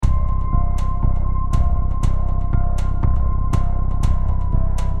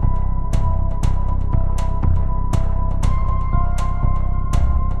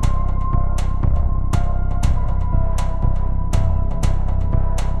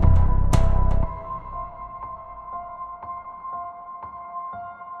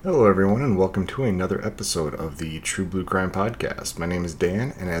Hello, everyone, and welcome to another episode of the True Blue Crime Podcast. My name is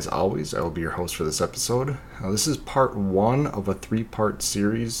Dan, and as always, I will be your host for this episode. This is part one of a three-part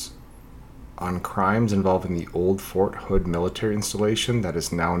series on crimes involving the old Fort Hood military installation that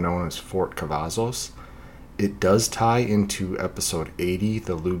is now known as Fort Cavazos. It does tie into episode 80,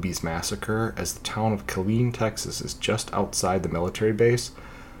 the Luby's Massacre, as the town of Killeen, Texas is just outside the military base,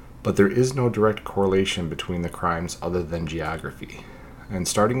 but there is no direct correlation between the crimes other than geography. And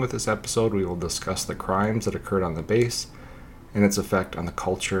starting with this episode, we will discuss the crimes that occurred on the base and its effect on the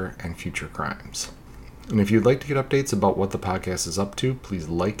culture and future crimes. And if you'd like to get updates about what the podcast is up to, please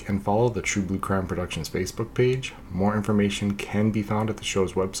like and follow the True Blue Crime Productions Facebook page. More information can be found at the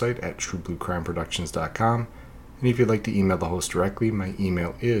show's website at truebluecrimeproductions.com. And if you'd like to email the host directly, my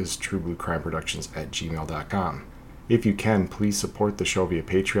email is truebluecrimeproductions@gmail.com. If you can, please support the show via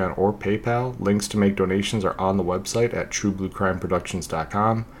Patreon or PayPal. Links to make donations are on the website at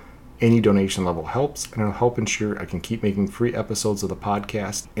truebluecrimeproductions.com. Any donation level helps, and it'll help ensure I can keep making free episodes of the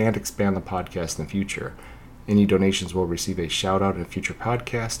podcast and expand the podcast in the future. Any donations will receive a shout out in a future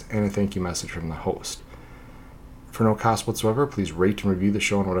podcast and a thank you message from the host. For no cost whatsoever, please rate and review the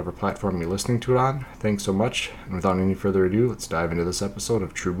show on whatever platform you're listening to it on. Thanks so much, and without any further ado, let's dive into this episode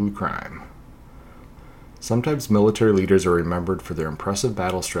of True Blue Crime. Sometimes military leaders are remembered for their impressive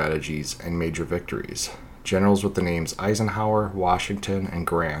battle strategies and major victories. Generals with the names Eisenhower, Washington, and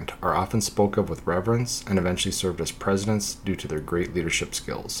Grant are often spoke of with reverence and eventually served as presidents due to their great leadership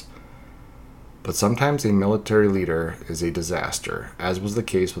skills. But sometimes a military leader is a disaster, as was the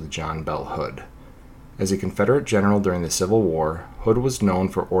case with John Bell Hood. As a Confederate general during the Civil War, Hood was known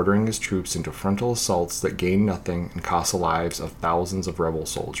for ordering his troops into frontal assaults that gained nothing and cost the lives of thousands of rebel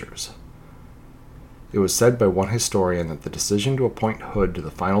soldiers. It was said by one historian that the decision to appoint Hood to the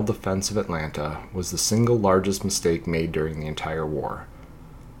final defense of Atlanta was the single largest mistake made during the entire war.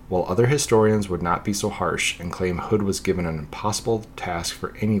 While other historians would not be so harsh and claim Hood was given an impossible task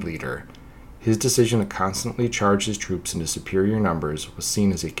for any leader, his decision to constantly charge his troops into superior numbers was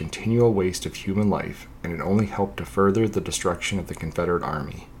seen as a continual waste of human life, and it only helped to further the destruction of the Confederate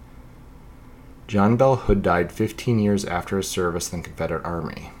Army. John Bell Hood died 15 years after his service in the Confederate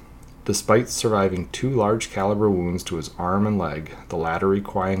Army. Despite surviving 2 large caliber wounds to his arm and leg, the latter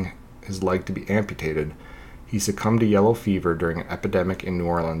requiring his leg to be amputated, he succumbed to yellow fever during an epidemic in New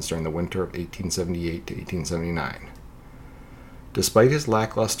Orleans during the winter of 1878 to 1879. Despite his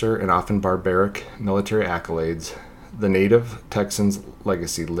lackluster and often barbaric military accolades, the native Texans'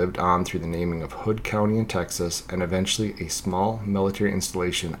 legacy lived on through the naming of Hood County in Texas, and eventually a small military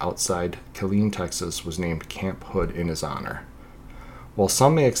installation outside Killeen, Texas was named Camp Hood in his honor. While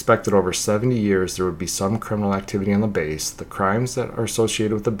some may expect that over 70 years there would be some criminal activity on the base, the crimes that are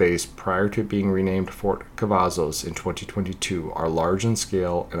associated with the base prior to it being renamed Fort Cavazos in 2022 are large in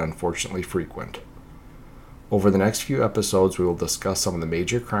scale and unfortunately frequent. Over the next few episodes, we will discuss some of the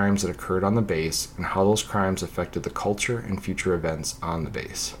major crimes that occurred on the base and how those crimes affected the culture and future events on the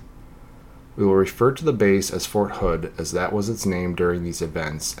base. We will refer to the base as Fort Hood, as that was its name during these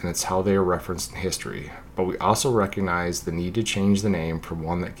events, and it's how they are referenced in history. But we also recognize the need to change the name from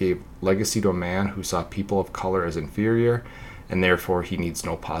one that gave legacy to a man who saw people of color as inferior, and therefore he needs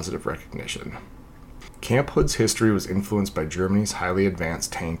no positive recognition. Camp Hood's history was influenced by Germany's highly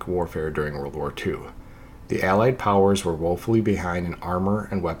advanced tank warfare during World War II. The Allied powers were woefully behind in armor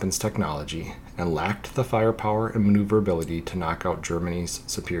and weapons technology, and lacked the firepower and maneuverability to knock out Germany's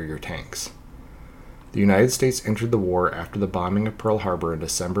superior tanks. The United States entered the war after the bombing of Pearl Harbor in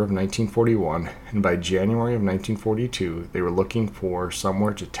December of 1941, and by January of 1942, they were looking for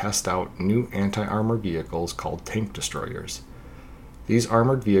somewhere to test out new anti-armor vehicles called tank destroyers. These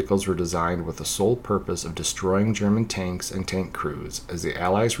armored vehicles were designed with the sole purpose of destroying German tanks and tank crews, as the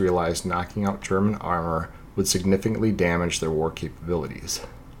Allies realized knocking out German armor would significantly damage their war capabilities.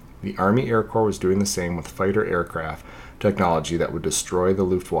 The Army Air Corps was doing the same with fighter aircraft technology that would destroy the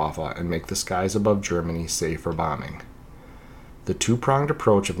Luftwaffe and make the skies above Germany safe for bombing. The two-pronged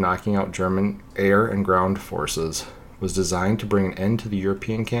approach of knocking out German air and ground forces was designed to bring an end to the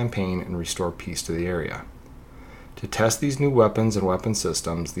European campaign and restore peace to the area. To test these new weapons and weapon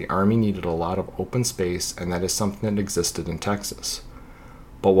systems, the Army needed a lot of open space, and that is something that existed in Texas.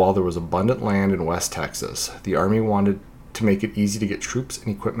 But while there was abundant land in West Texas, the Army wanted to make it easy to get troops and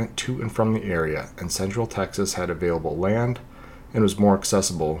equipment to and from the area, and Central Texas had available land and was more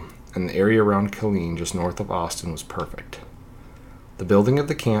accessible, and the area around Killeen, just north of Austin, was perfect. The building of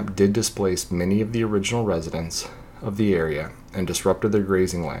the camp did displace many of the original residents of the area and disrupted their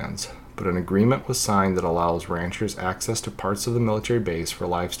grazing lands, but an agreement was signed that allows ranchers access to parts of the military base for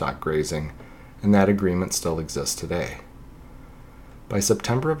livestock grazing, and that agreement still exists today. By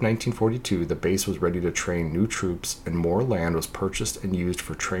September of 1942, the base was ready to train new troops, and more land was purchased and used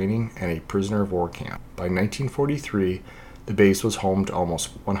for training and a prisoner of war camp. By 1943, the base was home to almost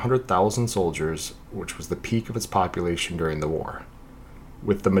 100,000 soldiers, which was the peak of its population during the war.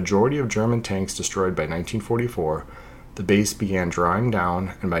 With the majority of German tanks destroyed by 1944, the base began drawing down,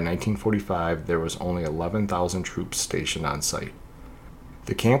 and by 1945 there was only 11,000 troops stationed on site.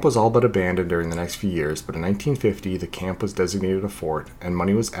 The camp was all but abandoned during the next few years, but in 1950 the camp was designated a fort, and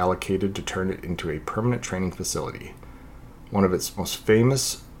money was allocated to turn it into a permanent training facility. One of its most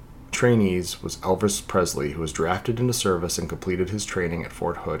famous trainees was Elvis Presley, who was drafted into service and completed his training at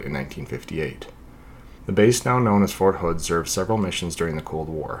Fort Hood in 1958. The base, now known as Fort Hood, served several missions during the Cold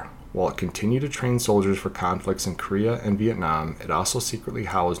War. While it continued to train soldiers for conflicts in Korea and Vietnam, it also secretly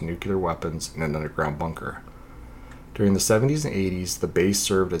housed nuclear weapons in an underground bunker. During the 70s and 80s, the base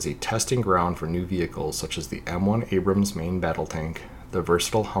served as a testing ground for new vehicles such as the M1 Abrams main battle tank, the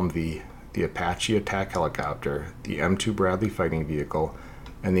versatile Humvee, the Apache attack helicopter, the M2 Bradley fighting vehicle,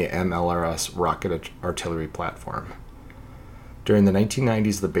 and the MLRS rocket artillery platform. During the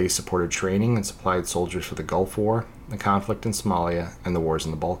 1990s, the base supported training and supplied soldiers for the Gulf War, the conflict in Somalia, and the wars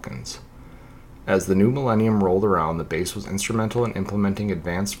in the Balkans. As the new millennium rolled around, the base was instrumental in implementing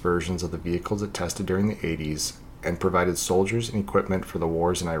advanced versions of the vehicles it tested during the 80s and provided soldiers and equipment for the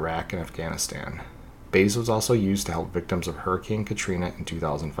wars in Iraq and Afghanistan. Base was also used to help victims of Hurricane Katrina in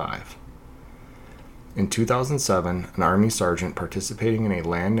 2005. In 2007, an Army sergeant participating in a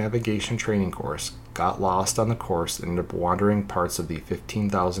land navigation training course got lost on the course and ended up wandering parts of the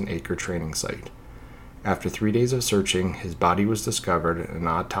 15,000-acre training site. After 3 days of searching, his body was discovered, and an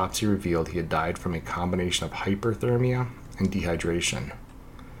autopsy revealed he had died from a combination of hyperthermia and dehydration.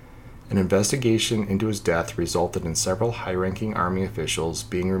 An investigation into his death resulted in several high-ranking Army officials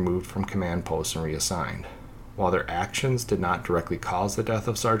being removed from command posts and reassigned. While their actions did not directly cause the death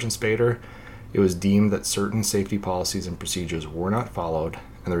of Sergeant Spader, it was deemed that certain safety policies and procedures were not followed,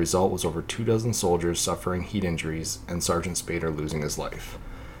 and the result was over 24 soldiers suffering heat injuries and Sergeant Spader losing his life.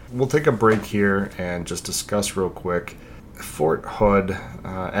 We'll take a break here and just discuss real quick Fort Hood,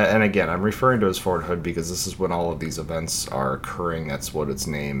 and again, I'm referring to as Fort Hood because this is when all of these events are occurring. That's what its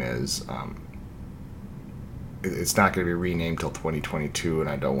name is. It's not going to be renamed till 2022, and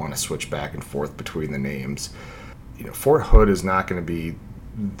I don't want to switch back and forth between the names. Fort Hood is not going to be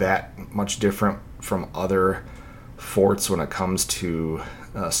that much different from other forts when it comes to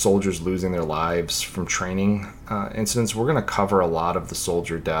soldiers losing their lives from training incidents. We're going to cover a lot of the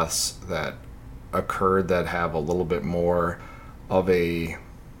soldier deaths that occurred that have a little bit more of a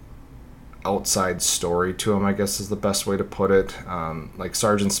outside story to them, I guess is the best way to put it. Like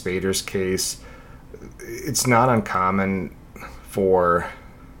Sergeant Spader's case, it's not uncommon for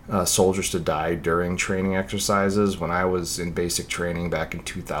soldiers to die during training exercises. When I was in basic training back in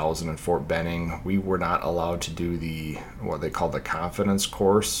 2000 in Fort Benning, we were not allowed to do what they called the confidence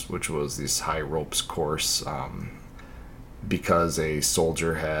course, which was this high ropes course, because a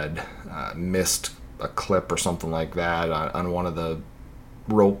soldier had missed a clip or something like that on one of the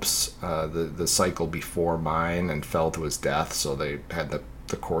ropes the cycle before mine and fell to his death. So they had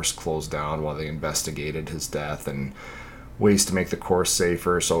the course closed down while they investigated his death and ways to make the course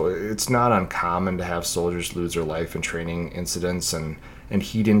safer. So it's not uncommon to have soldiers lose their life in training incidents, and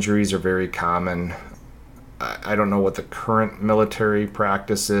heat injuries are very common. I don't know what the current military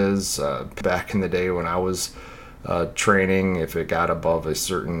practice is. Back in the day when I was training, if it got above a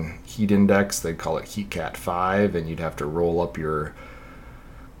certain heat index, they'd call it Heat Cat 5, and you'd have to roll up your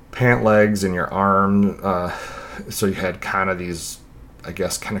pant legs and your arm. So you had kind of these, I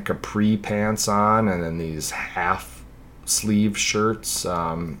guess, kind of capri pants on, and then these half sleeve shirts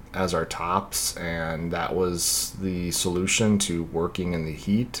as our tops, and that was the solution to working in the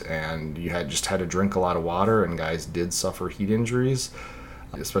heat. And you had to drink a lot of water, and guys did suffer heat injuries,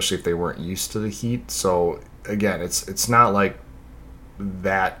 especially if they weren't used to the heat. So again, it's not like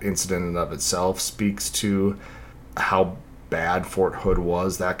that incident in and of itself speaks to how bad Fort Hood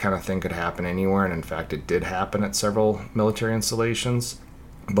was. That kind of thing could happen anywhere, and in fact it did happen at several military installations.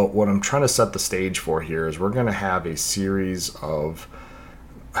 But what I'm trying to set the stage for here is we're going to have a series of,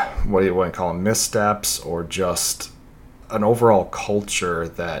 what do you want to call them, missteps, or just an overall culture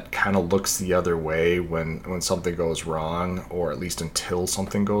that kind of looks the other way when something goes wrong, or at least until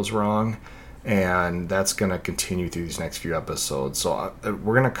something goes wrong. And that's going to continue through these next few episodes. So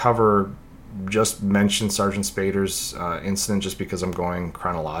we're going to just mention Sergeant Spader's incident just because I'm going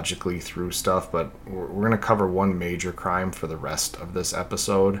chronologically through stuff, but we're going to cover one major crime for the rest of this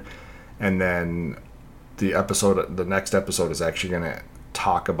episode. And then the next episode is actually going to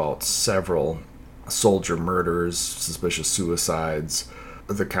talk about several soldier murders, suspicious suicides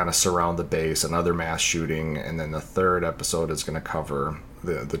that kind of surround the base, another mass shooting, and then the third episode is going to cover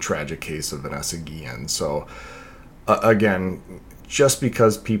the tragic case of Vanessa Guillen. So again, just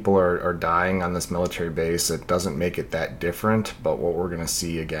because people are dying on this military base, it doesn't make it that different. But what we're going to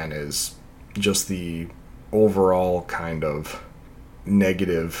see again is just the overall kind of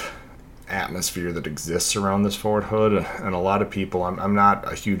negative atmosphere that exists around this Fort Hood. And a lot of people, I'm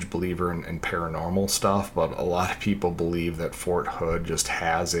not a huge believer in paranormal stuff, but a lot of people believe that Fort Hood just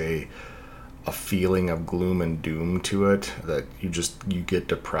has a feeling of gloom and doom to it, that you get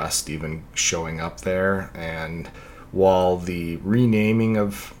depressed even showing up there. And while the renaming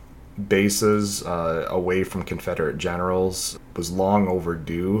of bases away from Confederate generals was long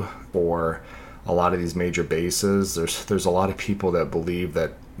overdue for a lot of these major bases, there's a lot of people that believe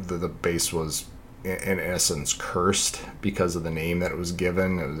that the base was in essence cursed because of the name that it was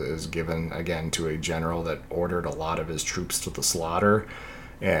given. It was given again to a general that ordered a lot of his troops to the slaughter,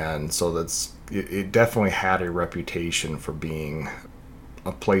 and so it definitely had a reputation for being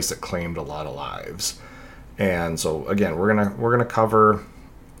a place that claimed a lot of lives. And so again, we're gonna cover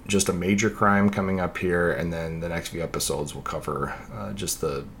just a major crime coming up here, and then the next few episodes will cover just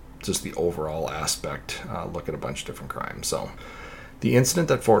the overall aspect, look at a bunch of different crimes. So the incident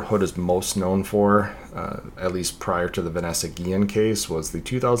that Fort Hood is most known for, at least prior to the Vanessa Guillen case, was the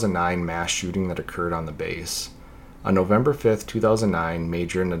 2009 mass shooting that occurred on the base. On November 5th, 2009,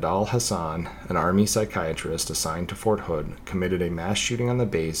 Major Nadal Hassan, an Army psychiatrist assigned to Fort Hood, committed a mass shooting on the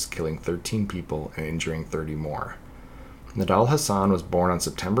base, killing 13 people and injuring 30 more. Nadal Hassan was born on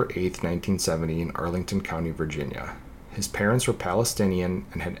September 8, 1970 in Arlington County, Virginia. His parents were Palestinian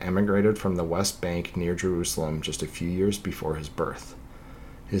and had emigrated from the West Bank near Jerusalem just a few years before his birth.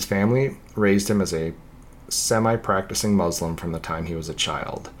 His family raised him as a semi-practicing Muslim from the time he was a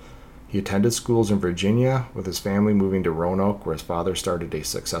child. He attended schools in Virginia, with his family moving to Roanoke, where his father started a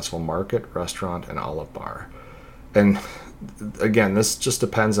successful market, restaurant, and olive bar. And again, this just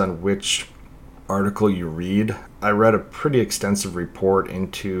depends on which article you read. I read a pretty extensive report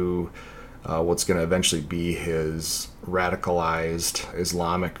into what's going to eventually be his radicalized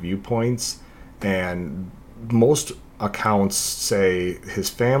Islamic viewpoints, and most accounts say his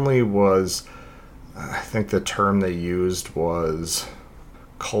family was, I think the term they used was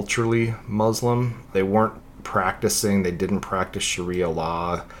culturally Muslim. They weren't practicing, they didn't practice Sharia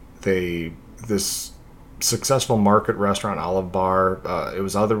law. This successful market, restaurant, olive bar, it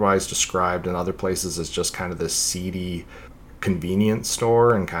was otherwise described in other places as just kind of this seedy convenience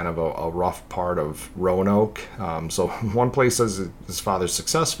store and kind of a rough part of Roanoke. So one place says his father's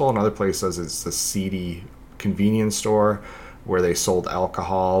successful, another place says it's the seedy convenience store where they sold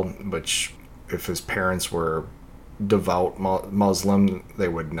alcohol, which if his parents were devout Muslim, they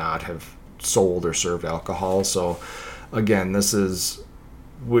would not have sold or served alcohol. So again, this is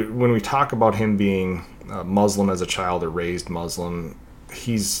when we talk about him being Muslim as a child or raised Muslim,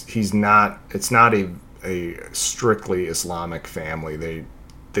 it's not a strictly Islamic family.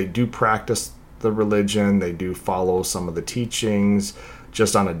 They do practice the religion, they do follow some of the teachings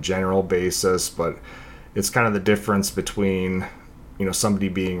just on a general basis, but it's kind of the difference between somebody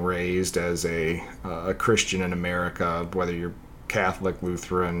being raised as a Christian in America, whether you're Catholic,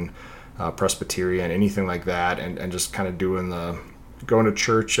 Lutheran, Presbyterian, anything like that, and just kind of going to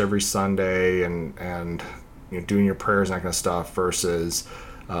church every Sunday and doing your prayers and that kind of stuff, versus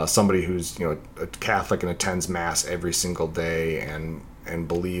somebody who's a Catholic and attends Mass every single day and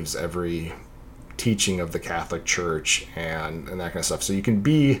believes every teaching of the Catholic Church and that kind of stuff. So you can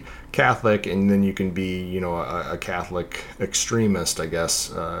be Catholic and then you can be a Catholic extremist, I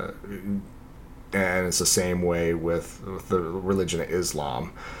guess, and it's the same way with the religion of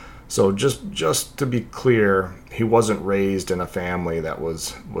Islam. So just to be clear, he wasn't raised in a family that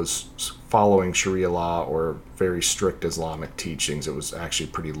was following Sharia law or very strict Islamic teachings. It was actually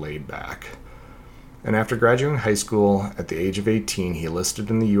pretty laid back. And after graduating high school at the age of 18, he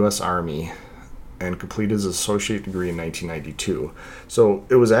enlisted in the U.S. Army and completed his associate degree in 1992. So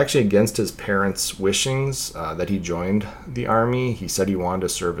it was actually against his parents' wishings that he joined the Army. He said he wanted to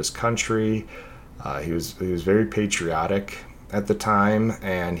serve his country. He was very patriotic at the time,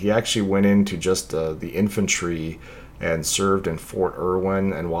 and he actually went into just the infantry and served in Fort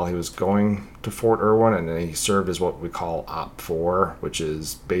Irwin. And while he was going to Fort Irwin, and then he served as what we call Op 4, which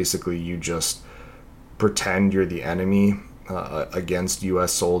is basically you just pretend you're the enemy against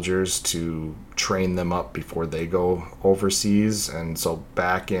U.S. soldiers to train them up before they go overseas. And so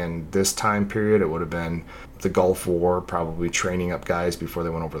back in this time period, it would have been the Gulf War, probably training up guys before they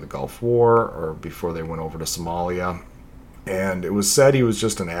went over the Gulf War or before they went over to Somalia. And it was said he was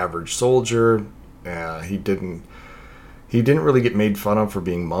just an average soldier, He didn't really get made fun of for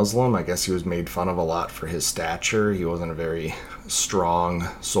being Muslim. I guess he was made fun of a lot for his stature. He wasn't a very strong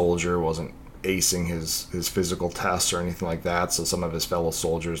soldier, wasn't acing his physical tests or anything like that. So some of his fellow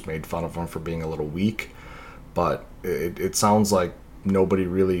soldiers made fun of him for being a little weak. But it sounds like nobody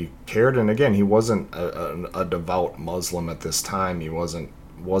really cared. And again, he wasn't a devout Muslim at this time. He wasn't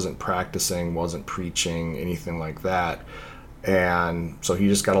practicing, wasn't preaching, anything like that. And so he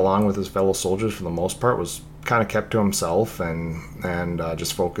just got along with his fellow soldiers for the most part, was kind of kept to himself and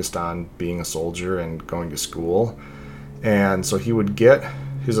just focused on being a soldier and going to school. And so he would get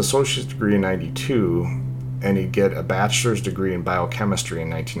his associate's degree in 92, and he'd get a bachelor's degree in biochemistry in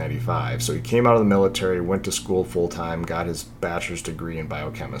 1995. So he came out of the military, went to school full-time, got his bachelor's degree in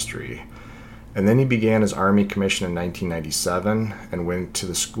biochemistry. And then he began his Army commission in 1997 and went to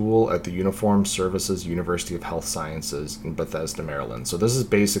the school at the Uniformed Services University of Health Sciences in Bethesda, Maryland. So this is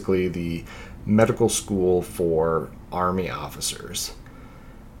basically the medical school for Army officers.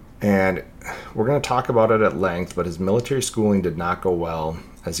 And we're going to talk about it at length, but his military schooling did not go well,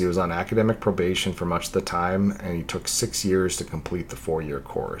 as he was on academic probation for much of the time, and he took 6 years to complete the 4-year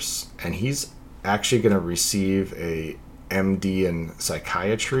course. And he's actually going to receive a MD in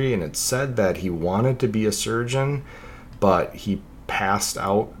psychiatry, and it said that he wanted to be a surgeon, but he passed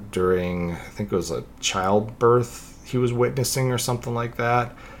out during, I think it was a childbirth he was witnessing or something like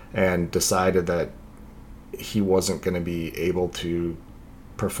that, and decided that he wasn't going to be able to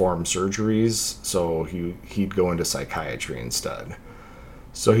perform surgeries, so he'd go into psychiatry instead.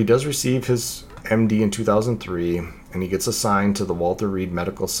 So he does receive his MD in 2003, and he gets assigned to the Walter Reed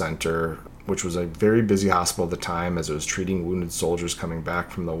Medical Center, which was a very busy hospital at the time, as it was treating wounded soldiers coming back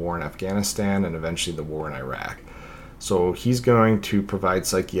from the war in Afghanistan and eventually the war in Iraq. So he's going to provide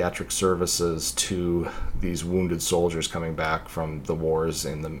psychiatric services to these wounded soldiers coming back from the wars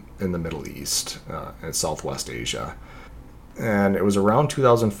in the Middle East and Southwest Asia. And it was around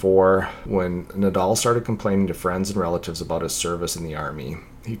 2004 when Nadal started complaining to friends and relatives about his service in the Army.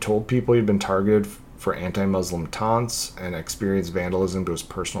 He told people he'd been targeted for anti-Muslim taunts and experienced vandalism to his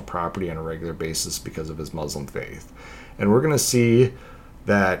personal property on a regular basis because of his Muslim faith. And we're going to see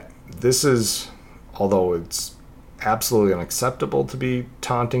that this is, although it's absolutely unacceptable to be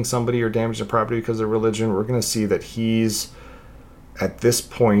taunting somebody or damaging their property because of religion, we're going to see that he's, at this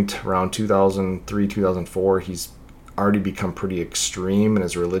point, around 2003, 2004, he's already become pretty extreme in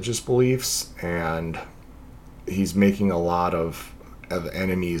his religious beliefs, and he's making a lot of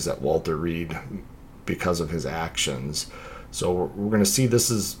enemies at Walter Reed because of his actions. So we're going to see this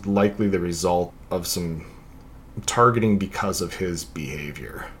is likely the result of some targeting because of his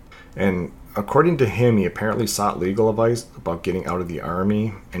behavior. And according to him, he apparently sought legal advice about getting out of the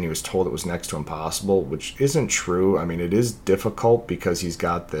Army, and he was told it was next to impossible, which isn't true. I mean, it is difficult because he's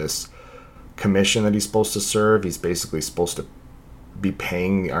got this commission that he's supposed to serve. He's basically supposed to be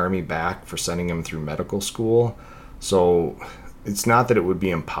paying the Army back for sending him through medical school. So it's not that it would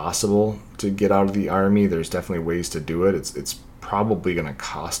be impossible to get out of the Army. There's definitely ways to do it. It's probably going to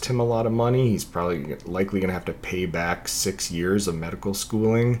cost him a lot of money. He's probably likely going to have to pay back 6 years of medical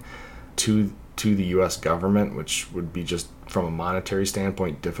schooling to the U.S. government, which would be, just from a monetary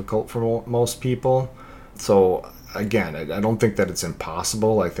standpoint, difficult for most people. So again, I don't think that it's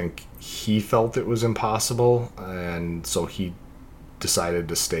impossible. I think he felt it was impossible, and so he decided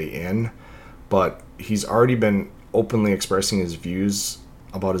to stay in. But he's already been openly expressing his views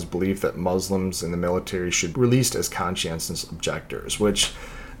about his belief that Muslims in the military should be released as conscientious objectors, which,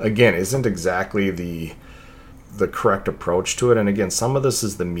 again, isn't exactly the correct approach to it. And again, some of this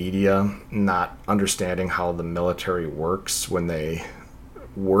is the media not understanding how the military works when they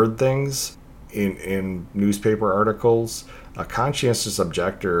word things in newspaper articles. A conscientious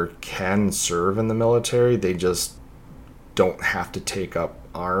objector can serve in the military. They just don't have to take up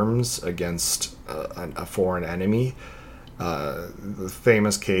arms against a foreign enemy. The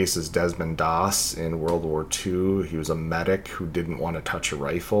famous case is Desmond Doss in World War II. He was a medic who didn't want to touch a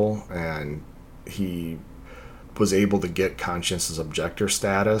rifle, and he was able to get conscientious objector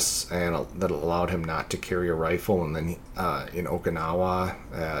status, and that allowed him not to carry a rifle. And then in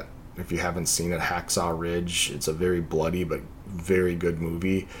Okinawa, if you haven't seen it, Hacksaw Ridge, it's a very bloody but very good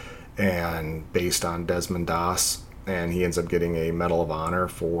movie, and based on Desmond Doss, and he ends up getting a Medal of Honor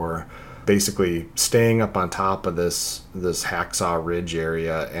for basically staying up on top of this Hacksaw Ridge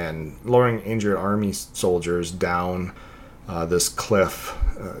area and lowering injured Army soldiers down this cliff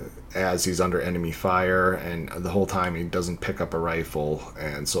as he's under enemy fire, and the whole time he doesn't pick up a rifle.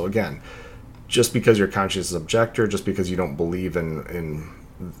 And so again, just because you're a conscientious objector, just because you don't believe in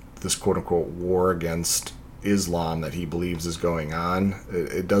this quote-unquote war against Islam that he believes is going on,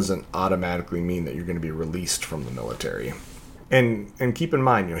 it doesn't automatically mean that you're going to be released from the military. And keep in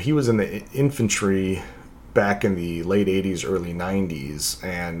mind, he was in the infantry back in the late 80s, early 90s,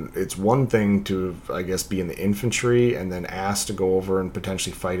 and it's one thing to, I guess, be in the infantry and then asked to go over and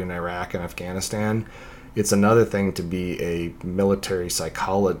potentially fight in Iraq and Afghanistan. It's another thing to be a military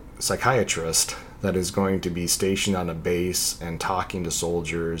psychiatrist that is going to be stationed on a base and talking to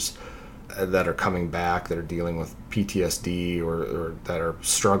soldiers that are coming back, that are dealing with PTSD or that are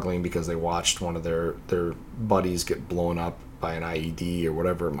struggling because they watched one of their buddies get blown up by an IED or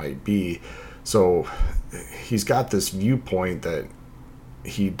whatever it might be. So he's got this viewpoint that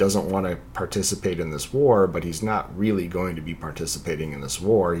he doesn't want to participate in this war, but he's not really going to be participating in this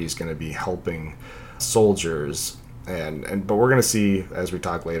war. He's going to be helping soldiers, but we're going to see as we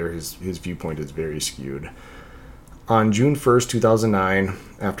talk later, his viewpoint is very skewed. On June 1st, 2009,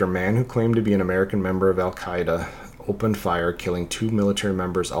 after a man who claimed to be an American member of Al-Qaeda opened fire, killing 2 military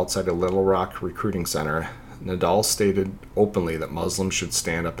members outside a Little Rock recruiting center, Nadal stated openly that Muslims should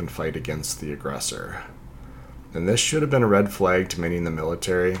stand up and fight against the aggressor. And this should have been a red flag to many in the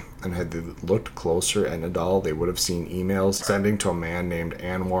military, and had they looked closer at Nadal, they would have seen emails sending to a man named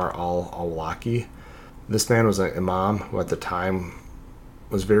Anwar al-Awlaki. This man was an imam who at the time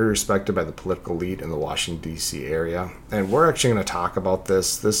was very respected by the political elite in the Washington, D.C. area. And we're actually going to talk about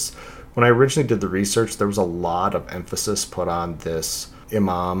this. When I originally did the research, there was a lot of emphasis put on this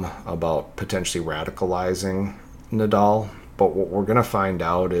imam about potentially radicalizing Nadal. But what we're going to find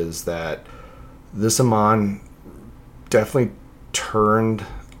out is that this imam definitely turned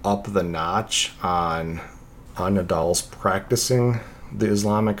up the notch on Nadal's practicing the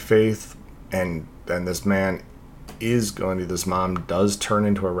Islamic faith, and this man this imam does turn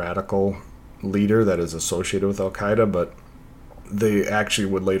into a radical leader that is associated with Al-Qaeda, but they actually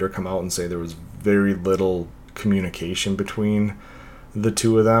would later come out and say there was very little communication between the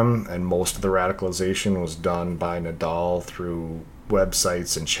two of them, and most of the radicalization was done by Nadal through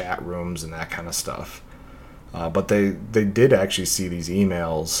websites and chat rooms and that kind of stuff. But they did actually see these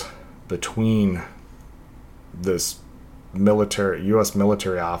emails between this U.S.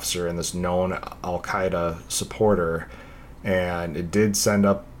 military officer and this known Al-Qaeda supporter, and it did send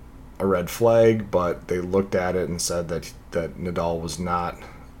up a red flag, but they looked at it and said that Nadal was not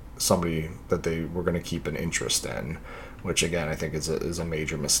somebody that they were going to keep an interest in, which again I think is a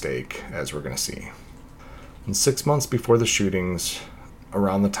major mistake, as we're going to see. And 6 months before the shootings,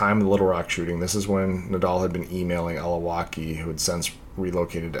 around the time of the Little Rock shooting, this is when Nadal had been emailing al-Awlaki, who had since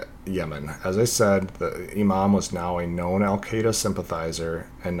relocated to Yemen. As I said, the imam was now a known Al-Qaeda sympathizer,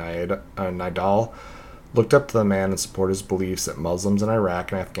 and Nadal looked up to the man and supported his beliefs that Muslims in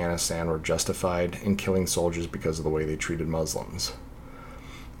Iraq and Afghanistan were justified in killing soldiers because of the way they treated Muslims.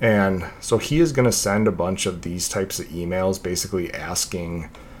 And so he is going to send a bunch of these types of emails basically asking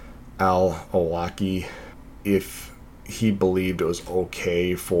al-Awlaki if he believed it was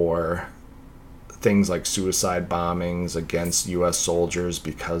okay for things like suicide bombings against U.S. soldiers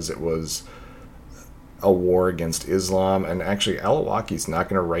because it was a war against Islam. And actually, al-Awlaki's not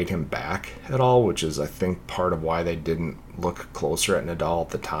going to write him back at all, which is, I think, part of why they didn't look closer at Nadal at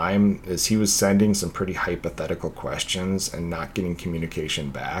the time, is he was sending some pretty hypothetical questions and not getting communication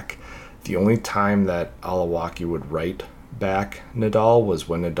back. The only time that al-Awlaki would write back Nadal was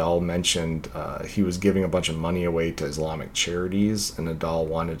when Nadal mentioned he was giving a bunch of money away to Islamic charities, and Nadal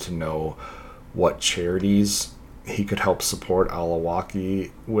wanted to know what charities he could help support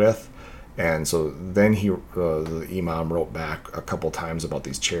al-Awlaki with. And so then the imam wrote back a couple times about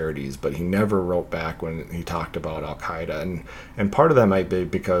these charities, but he never wrote back when he talked about Al-Qaeda. And part of that might be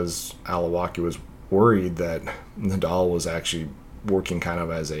because al-Awlaki was worried that Nadal was actually working kind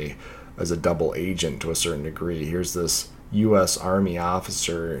of as a double agent to a certain degree. Here's this U.S. Army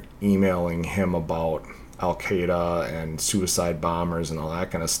officer emailing him about Al-Qaeda and suicide bombers and all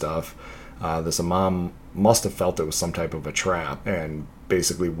that kind of stuff. This imam must have felt it was some type of a trap and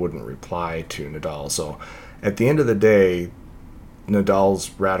basically wouldn't reply to Nadal. So at the end of the day, Nadal's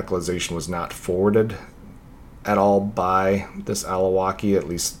radicalization was not forwarded at all by this al-Awlaki, at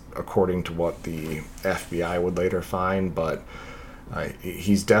least according to what the FBI would later find. But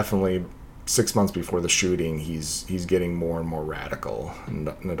he's definitely, 6 months before the shooting, he's getting more and more radical,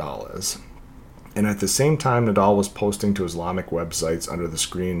 Nadal is. And at the same time, Nadal was posting to Islamic websites under the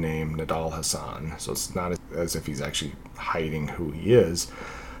screen name Nadal Hassan, so it's not as if he's actually hiding who he is,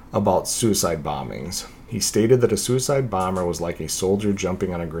 about suicide bombings. He stated that a suicide bomber was like a soldier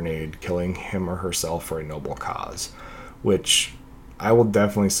jumping on a grenade, killing him or herself for a noble cause, which I will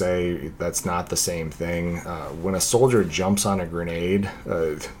definitely say that's not the same thing. When a soldier jumps on a grenade,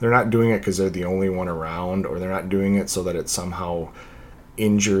 they're not doing it because they're the only one around, or they're not doing it so that it somehow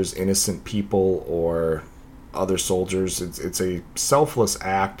injures innocent people or other soldiers. It's a selfless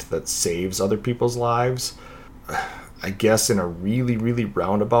act that saves other people's lives. I guess in a really, really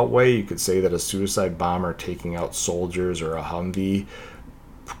roundabout way, you could say that a suicide bomber taking out soldiers or a Humvee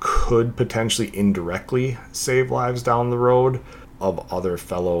could potentially indirectly save lives down the road of other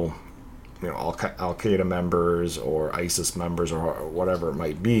fellow, Al Qaeda members or ISIS members or whatever it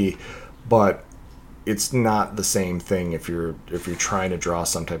might be. But it's not the same thing if you're trying to draw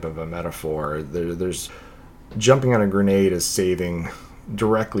some type of a metaphor. There's jumping on a grenade is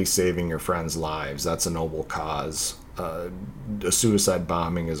directly saving your friends' lives. That's a noble cause. A suicide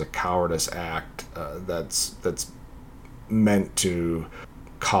bombing is a cowardice act that's meant to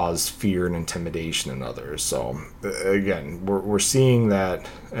cause fear and intimidation in others. So again, we're seeing that,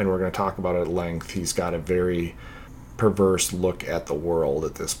 and we're going to talk about it at length. He's got a very perverse look at the world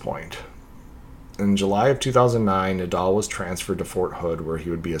at this point. In July of 2009, Nadal was transferred to Fort Hood, where he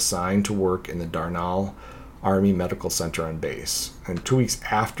would be assigned to work in the Darnall Army Medical Center on base. And 2 weeks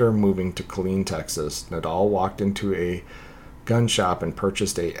after moving to Killeen, Texas, Nadal walked into a gun shop and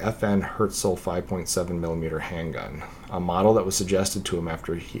purchased a FN Herzl 5.7mm handgun, a model that was suggested to him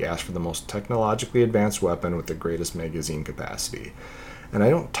after he asked for the most technologically advanced weapon with the greatest magazine capacity. And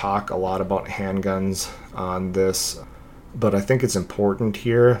I don't talk a lot about handguns on this, but I think it's important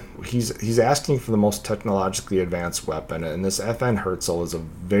here. He's asking for the most technologically advanced weapon, and this FN Herzl is a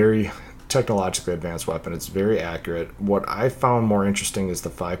very technologically advanced weapon. It's very accurate. What I found more interesting is the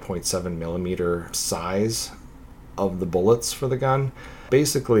 5.7mm size of the bullets for the gun.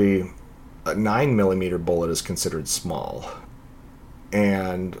 Basically, a 9mm bullet is considered small,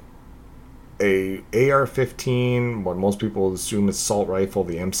 and a AR-15, what most people assume is assault rifle,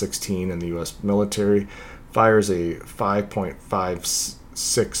 the M16 in the U.S. military, fires a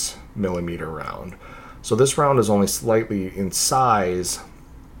 5.56mm round. So this round is only slightly in size,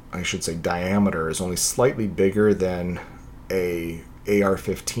 I should say diameter, is only slightly bigger than a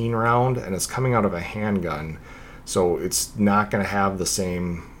AR-15 round, and it's coming out of a handgun. So it's not going to have the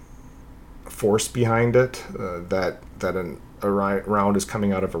same force behind it that a round is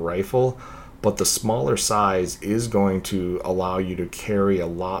coming out of a rifle, but the smaller size is going to allow you to carry a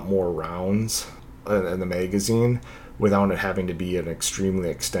lot more rounds in the magazine without it having to be an extremely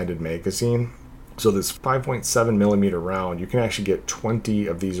extended magazine. So this 5.7mm round, you can actually get 20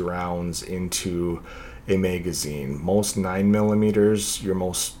 of these rounds into a magazine. Most 9mm, your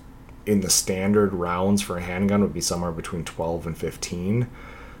most in the standard rounds for a handgun would be somewhere between 12 and 15.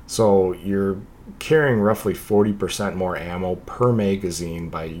 So you're carrying roughly 40% more ammo per magazine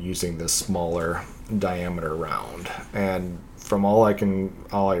by using this smaller diameter round. And from all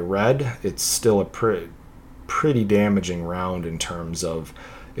I read, it's still a pretty damaging round in terms of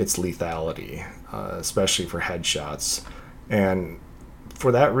its lethality, especially for headshots. And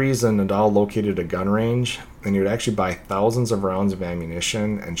for that reason, Nadal located a gun range, and he would actually buy thousands of rounds of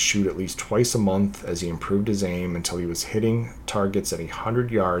ammunition and shoot at least twice a month as he improved his aim until he was hitting targets at 100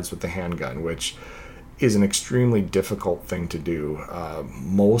 yards with the handgun, which is an extremely difficult thing to do.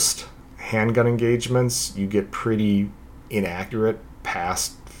 Most handgun engagements, you get pretty inaccurate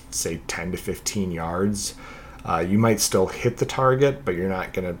past, say, 10 to 15 yards. You might still hit the target, but you're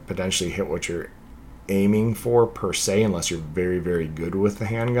not going to potentially hit what you're aiming for per se unless you're very, very good with the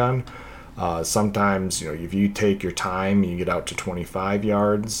handgun. Sometimes, if you take your time, you get out to 25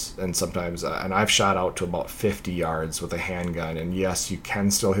 yards, and sometimes, and I've shot out to about 50 yards with a handgun, and yes, you can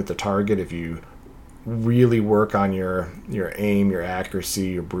still hit the target if you really work on your aim, your accuracy,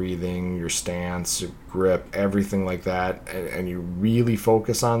 your breathing, your stance, your grip, everything like that, and you really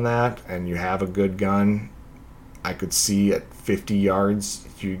focus on that, and you have a good gun. I could see at 50 yards,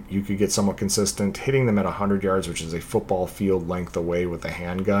 you could get somewhat consistent. Hitting them at 100 yards, which is a football field length away with a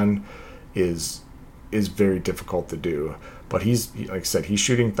handgun, is very difficult to do. But he's, like I said, he's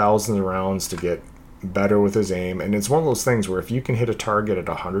shooting thousands of rounds to get better with his aim. And it's one of those things where if you can hit a target at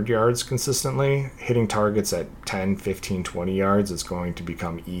 100 yards consistently, hitting targets at 10, 15, 20 yards is going to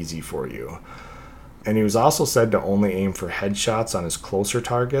become easy for you. And he was also said to only aim for headshots on his closer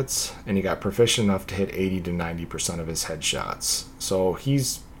targets, and he got proficient enough to hit 80 to 90% of his headshots. So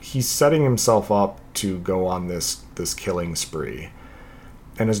he's setting himself up to go on this killing spree.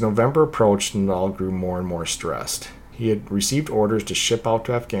 And as November approached, Nadal grew more and more stressed. He had received orders to ship out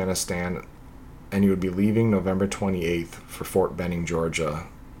to Afghanistan, and he would be leaving November 28th for Fort Benning, Georgia,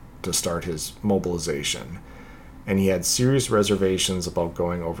 to start his mobilization. And he had serious reservations about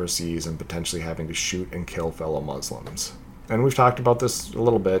going overseas and potentially having to shoot and kill fellow Muslims. and we've talked about this a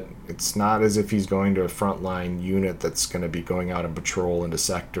little bit, it's not as if he's going to a frontline unit that's going to be going out and patrol into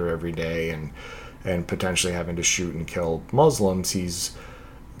sector every day and potentially having to shoot and kill Muslims. He's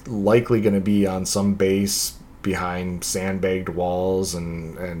likely going to be on some base behind sandbagged walls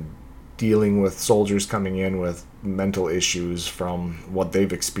and dealing with soldiers coming in with mental issues from what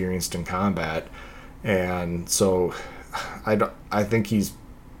they've experienced in combat. And so I think he's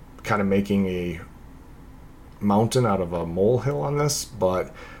kind of making a mountain out of a molehill on this,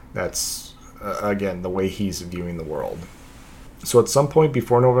 but that's again the way he's viewing the world. So at some point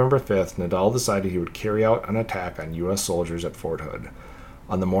before November 5th, Nadal decided he would carry out an attack on U.S. soldiers at Fort Hood.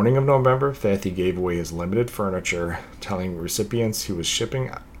 On the morning of November 5th, he gave away his limited furniture, telling recipients he was shipping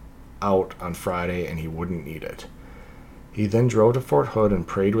out on Friday and he wouldn't need it. He then drove to Fort Hood and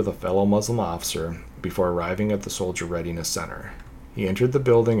prayed with a fellow Muslim officer before arriving at the Soldier Readiness Center. He entered the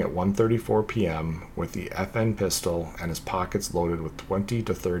building at 1:34 p.m. with the FN pistol and his pockets loaded with 20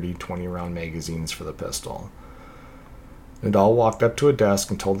 to 30 20-round magazines for the pistol. Nadal walked up to a desk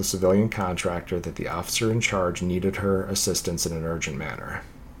and told the civilian contractor that the officer in charge needed her assistance in an urgent manner.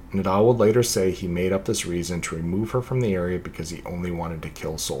 Nadal would later say he made up this reason to remove her from the area because he only wanted to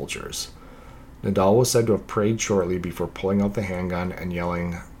kill soldiers. Nadal was said to have prayed shortly before pulling out the handgun and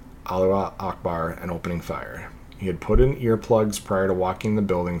yelling "Allah Akbar" and opening fire. He had put in earplugs prior to walking the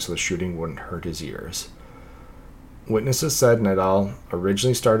building so the shooting wouldn't hurt his ears. Witnesses said Nadal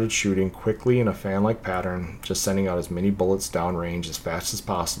originally started shooting quickly in a fan-like pattern, just sending out as many bullets downrange as fast as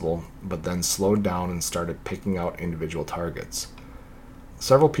possible, but then slowed down and started picking out individual targets.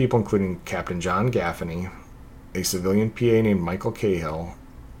 Several people, including Captain John Gaffney, a civilian PA named Michael Cahill,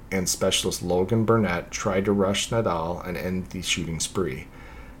 and Specialist Logan Burnett, tried to rush Nadal and end the shooting spree.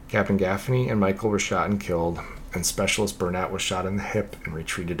 Captain Gaffney and Michael were shot and killed, and Specialist Burnett was shot in the hip and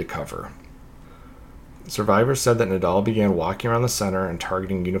retreated to cover. Survivors said that Nadal began walking around the center and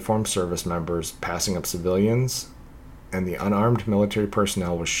targeting uniformed service members, passing up civilians, and the unarmed military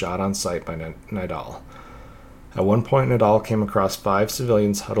personnel was shot on sight by Nadal. At one point, Nadal came across 5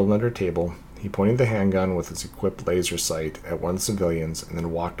 civilians huddled under a table. He pointed the handgun with its equipped laser sight at one of the civilians and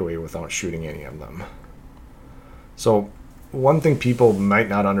then walked away without shooting any of them. So, one thing people might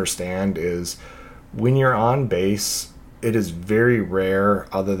not understand is when you're on base, it is very rare,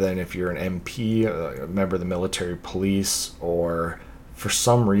 other than if you're an MP, a member of the military police, or for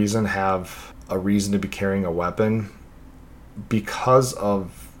some reason have a reason to be carrying a weapon, because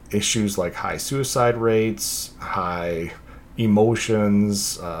of issues like high suicide rates, high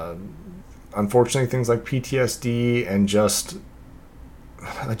emotions, unfortunately things like PTSD, and just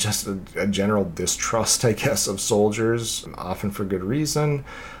a general distrust, I guess, of soldiers, often for good reason.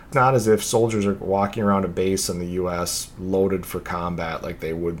 It's not as if soldiers are walking around a base in the U.S. loaded for combat like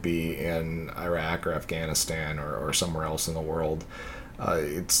they would be in Iraq or Afghanistan or somewhere else in the world.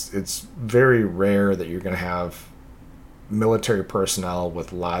 It's very rare that you're going to have military personnel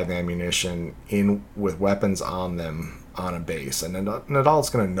with live ammunition with weapons on them on a base. And Nadal's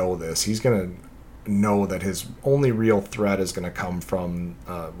going to know this. He's going to know that his only real threat is going to come from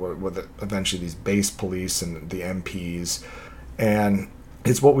with eventually these base police and the MPs, and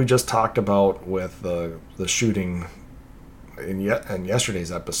it's what we just talked about with the shooting in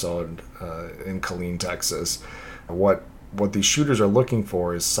yesterday's episode in Killeen, Texas. What these shooters are looking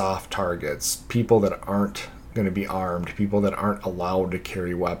for is soft targets, people that aren't going to be armed, people that aren't allowed to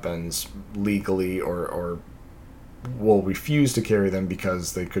carry weapons legally or will refuse to carry them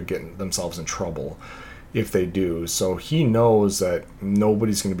because they could get themselves in trouble if they do. So he knows that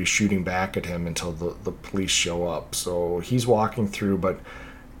nobody's going to be shooting back at him until the police show up. So he's walking through, but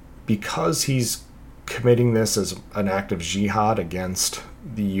because he's committing this as an act of jihad against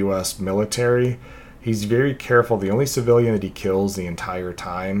the U.S. military, he's very careful. The only civilian that he kills the entire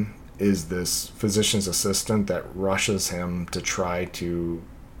time is this physician's assistant that rushes him to try to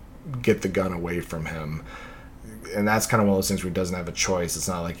get the gun away from him. And that's kind of one of those things where he doesn't have a choice. It's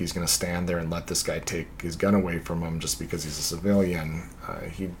not like he's going to stand there and let this guy take his gun away from him just because he's a civilian.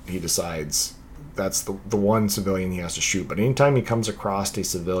 He decides that's the one civilian he has to shoot. But anytime he comes across a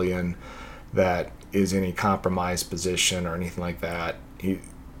civilian that is in a compromised position or anything like that,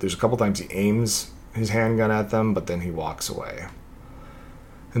 there's a couple times he aims his handgun at them, but then he walks away.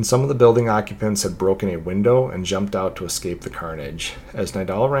 And some of the building occupants had broken a window and jumped out to escape the carnage. As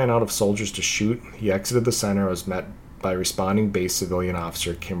Nadal ran out of soldiers to shoot, he exited the center and was met by responding base civilian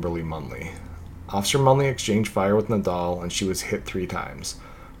officer Kimberly Munley. Officer Munley exchanged fire with Nadal, and she was hit 3 times.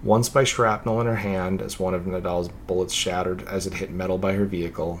 Once by shrapnel in her hand as one of Nadal's bullets shattered as it hit metal by her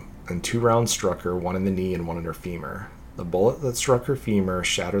vehicle, and 2 rounds struck her, one in the knee and one in her femur. The bullet that struck her femur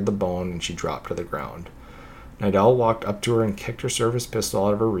shattered the bone and she dropped to the ground. Nadal walked up to her and kicked her service pistol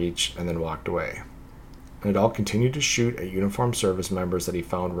out of her reach and then walked away. Nadal continued to shoot at uniformed service members that he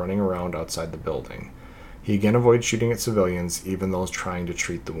found running around outside the building. He again avoided shooting at civilians, even those trying to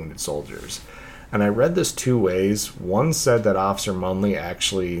treat the wounded soldiers. And I read this two ways. One said that Officer Munley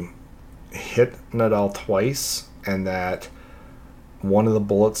actually hit Nadal twice, and that one of the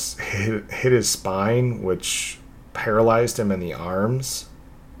bullets hit his spine, which paralyzed him in the arms.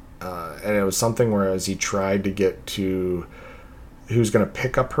 And it was something where as he tried to get to, he was going to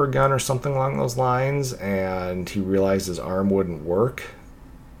pick up her gun or something along those lines, and he realized his arm wouldn't work.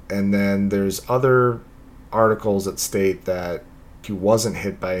 And then there's other articles that state that he wasn't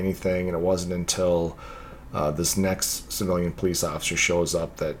hit by anything, and it wasn't until this next civilian police officer shows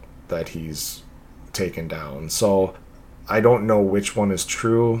up that he's taken down. So I don't know which one is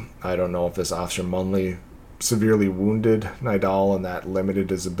true. I don't know if this Officer Munley severely wounded Nadal and that limited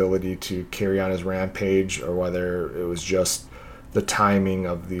his ability to carry on his rampage, or whether it was just the timing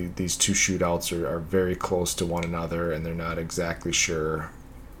of these two shootouts are very close to one another, and they're not exactly sure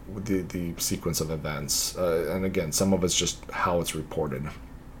the sequence of events. And again, some of it's just how it's reported.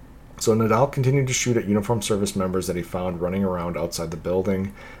 So Nadal continued to shoot at uniformed service members that he found running around outside the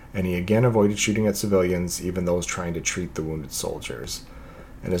building, and he again avoided shooting at civilians, even those trying to treat the wounded soldiers.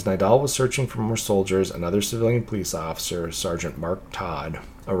 And as Nadal was searching for more soldiers, another civilian police officer, Sergeant Mark Todd,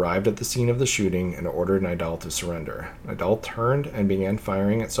 arrived at the scene of the shooting and ordered Nadal to surrender. Nadal turned and began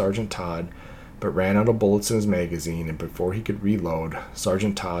firing at Sergeant Todd, but ran out of bullets in his magazine, and before he could reload,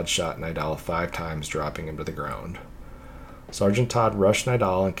 Sergeant Todd shot Nadal 5 times, dropping him to the ground. Sergeant Todd rushed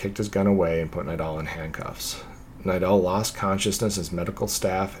Nadal and kicked his gun away and put Nadal in handcuffs. Nadal lost consciousness as medical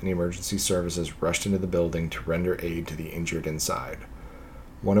staff and emergency services rushed into the building to render aid to the injured inside.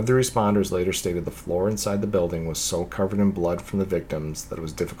 One of the responders later stated the floor inside the building was so covered in blood from the victims that it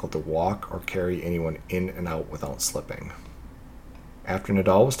was difficult to walk or carry anyone in and out without slipping. After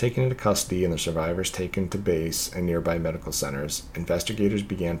Nadal was taken into custody and the survivors taken to base and nearby medical centers, investigators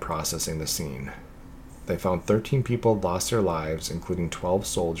began processing the scene. They found 13 people had lost their lives, including 12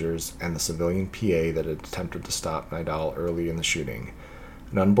 soldiers and the civilian PA that had attempted to stop Nadal early in the shooting.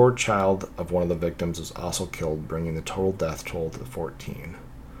 An unborn child of one of the victims was also killed, bringing the total death toll to 14.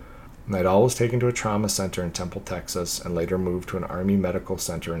 Nadal was taken to a trauma center in Temple, Texas, and later moved to an Army medical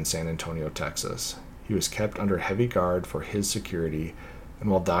center in San Antonio, Texas. He was kept under heavy guard for his security, and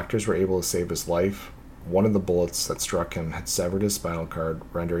while doctors were able to save his life, one of the bullets that struck him had severed his spinal cord,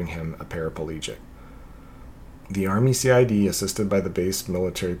 rendering him a paraplegic. The Army CID, assisted by the base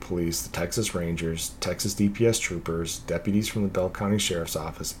military police, the Texas Rangers, Texas DPS troopers, deputies from the Bell County Sheriff's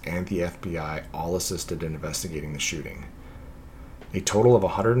Office, and the FBI all assisted in investigating the shooting. A total of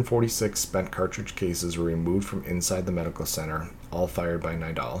 146 spent cartridge cases were removed from inside the medical center, all fired by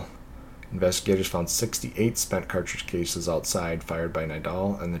Nadal. Investigators found 68 spent cartridge cases outside fired by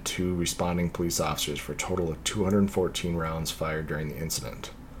Nadal and the 2 responding police officers, for a total of 214 rounds fired during the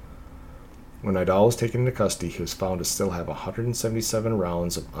incident. When Nadal was taken into custody, he was found to still have 177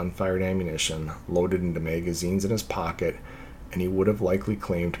 rounds of unfired ammunition loaded into magazines in his pocket, and he would have likely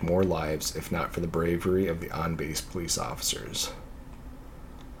claimed more lives if not for the bravery of the on-base police officers.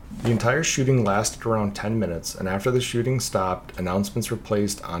 The entire shooting lasted around 10 minutes, and after the shooting stopped, announcements were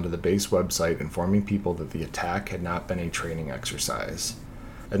placed onto the base website informing people that the attack had not been a training exercise.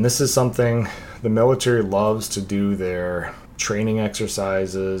 And this is something the military loves to do, their training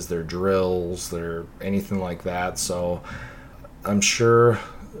exercises, their drills, their anything like that. So I'm sure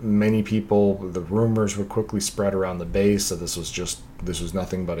many people, the rumors would quickly spread around the base that this was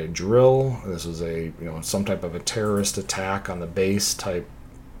nothing but a drill. This was some type of a terrorist attack on the base type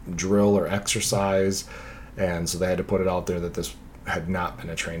drill or exercise, and so they had to put it out there that this had not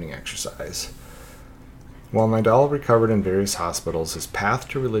been a training exercise. While Nadal recovered in various hospitals, his path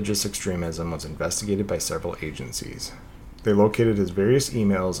to religious extremism was investigated by several agencies. They located his various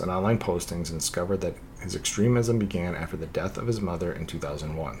emails and online postings and discovered that his extremism began after the death of his mother in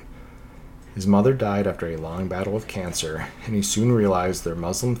 2001. His mother died after a long battle with cancer, and he soon realized their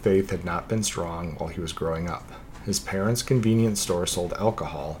Muslim faith had not been strong while he was growing up. His parents' convenience store sold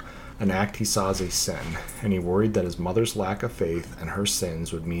alcohol, an act he saw as a sin, and he worried that his mother's lack of faith and her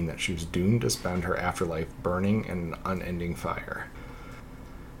sins would mean that she was doomed to spend her afterlife burning in an unending fire.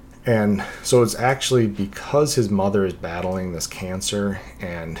 And so it's actually because his mother is battling this cancer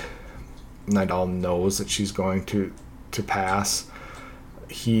and Nadal knows that she's going to pass,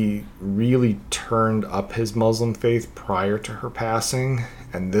 he really turned up his Muslim faith prior to her passing.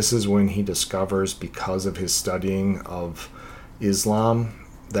 And this is when he discovers, because of his studying of Islam,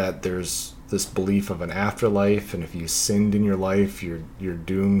 that there's this belief of an afterlife, and if you sinned in your life, you're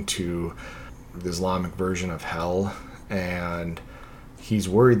doomed to the Islamic version of hell, and he's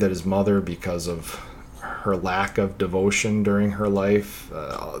worried that his mother, because of her lack of devotion during her life,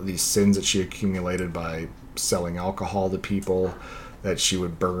 these sins that she accumulated by selling alcohol to people, that she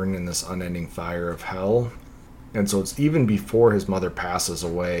would burn in this unending fire of hell. And so it's even before his mother passes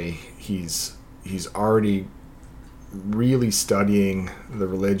away, he's already really studying the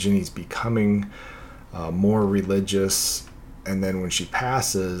religion. He's becoming more religious. And then when she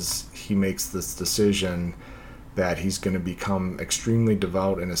passes, he makes this decision that he's going to become extremely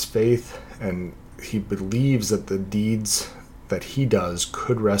devout in his faith, and he believes that the deeds that he does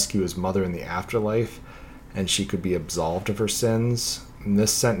could rescue his mother in the afterlife, and she could be absolved of her sins. And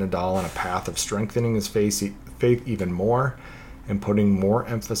this sent Nadal on a path of strengthening his faith even more, and putting more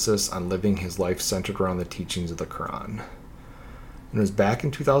emphasis on living his life centered around the teachings of the Quran. And it was back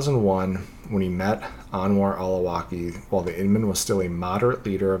in 2001 when he met Anwar al-Awlaki while the Imam was still a moderate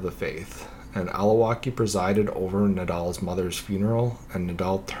leader of the faith. And al-Awlaki presided over Nadal's mother's funeral, and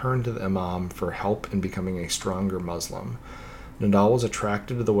Nadal turned to the Imam for help in becoming a stronger Muslim. Nadal was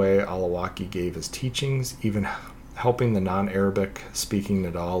attracted to the way al-Awlaki gave his teachings, even helping the non-Arabic speaking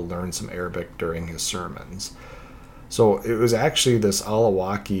Nadal learn some Arabic during his sermons. So it was actually this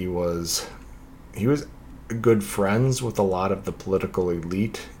al-Awlaki was good friends with a lot of the political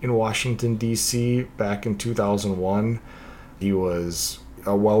elite in Washington, D.C. back in 2001. He was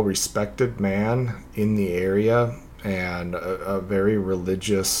a well-respected man in the area and a very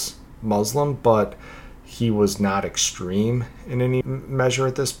religious Muslim, but he was not extreme in any measure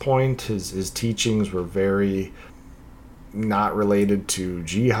at this point. His teachings were very not related to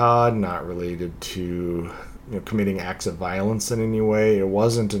jihad, not related to committing acts of violence in any way. It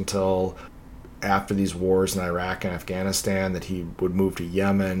wasn't until after these wars in Iraq and Afghanistan that he would move to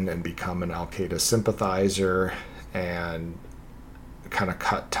Yemen and become an Al-Qaeda sympathizer and kind of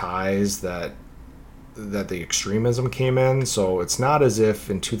cut ties that the extremism came in. So it's not as if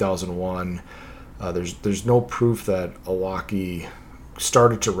in 2001 there's no proof that Awlaki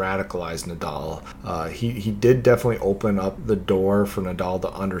started to radicalize Nadal. He did definitely open up the door for Nadal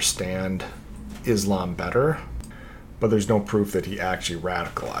to understand Islam better, but there's no proof that he actually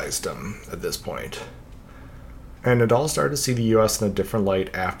radicalized him at this point. And Nadal started to see the U.S. in a different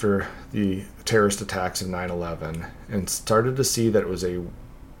light after the terrorist attacks of 9/11, and started to see that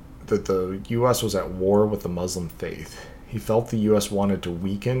the U.S. was at war with the Muslim faith. He felt the U.S. wanted to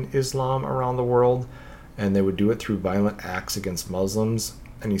weaken Islam around the world, and they would do it through violent acts against Muslims,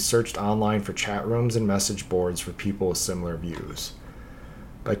 and he searched online for chat rooms and message boards for people with similar views.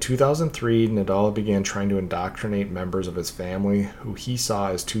 By 2003, Nadal began trying to indoctrinate members of his family who he saw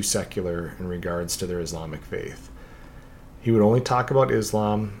as too secular in regards to their Islamic faith. He would only talk about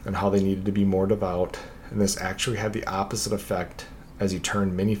Islam and how they needed to be more devout, and this actually had the opposite effect as he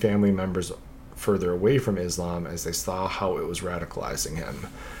turned many family members further away from Islam as they saw how it was radicalizing him.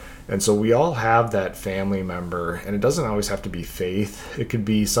 And so we all have that family member, and it doesn't always have to be faith. It could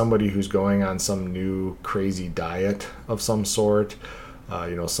be somebody who's going on some new crazy diet of some sort,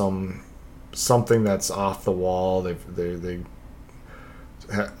 something that's off the wall.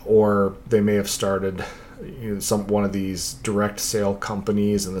 Or they may have started one of these direct sale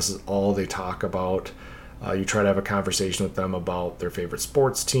companies, and this is all they talk about. You try to have a conversation with them about their favorite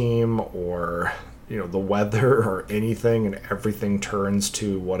sports team or the weather or anything, and everything turns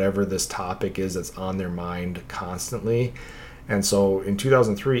to whatever this topic is that's on their mind constantly. And so in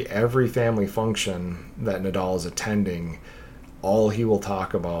 2003, every family function that Nadal is attending, all he will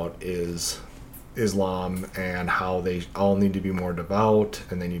talk about is Islam and how they all need to be more devout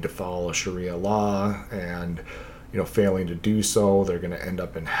and they need to follow Sharia law, and failing to do so, they're going to end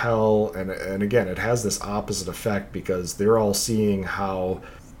up in hell. And again, it has this opposite effect because they're all seeing how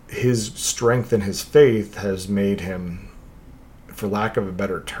his strength in his faith has made him, for lack of a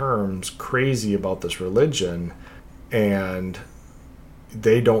better terms, crazy about this religion, and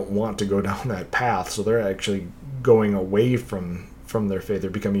they don't want to go down that path. So they're actually going away from their faith. They're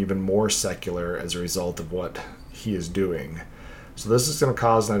becoming even more secular as a result of what he is doing. So this is going to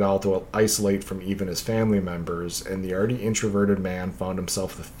cause Nadal to isolate from even his family members, and the already introverted man found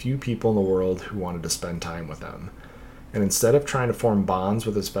himself with a few people in the world who wanted to spend time with him. And instead of trying to form bonds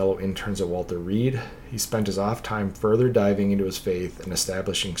with his fellow interns at Walter Reed, he spent his off time further diving into his faith and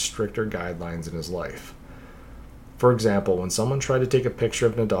establishing stricter guidelines in his life. For example, when someone tried to take a picture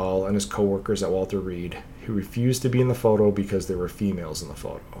of Nadal and his coworkers at Walter Reed, he refused to be in the photo because there were females in the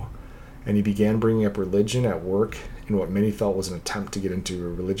photo. And he began bringing up religion at work in what many felt was an attempt to get into a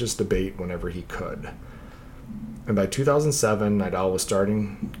religious debate whenever he could. And by 2007, Nadal was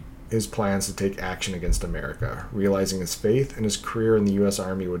starting his plans to take action against America, realizing his faith and his career in the U.S.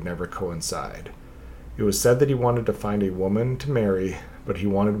 Army would never coincide. It was said that he wanted to find a woman to marry, but he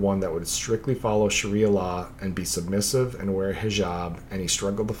wanted one that would strictly follow Sharia law and be submissive and wear a hijab, and he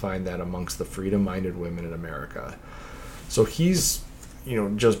struggled to find that amongst the freedom-minded women in America. So he's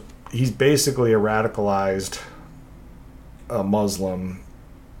basically a radicalized Muslim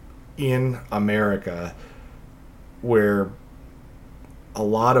in America, where a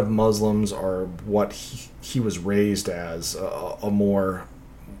lot of Muslims are what he was raised as, a more,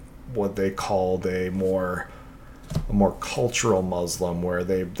 what they called a more cultural Muslim, where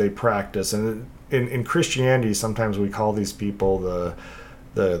they practice. And in Christianity, sometimes we call these people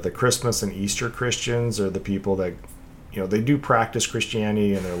the Christmas and Easter Christians, or the people that, they do practice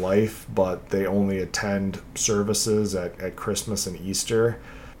Christianity in their life, but they only attend services at Christmas and Easter.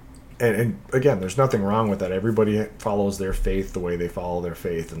 And again, there's nothing wrong with that. Everybody follows their faith the way they follow their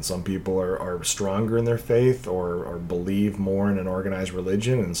faith. And some people are stronger in their faith or believe more in an organized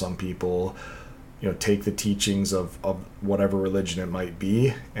religion. And some people, take the teachings of whatever religion it might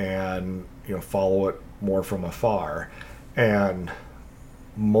be and, follow it more from afar. And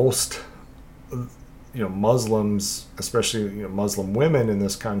most, Muslims, especially, Muslim women in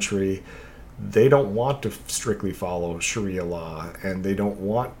this country, they don't want to strictly follow Sharia law, and they don't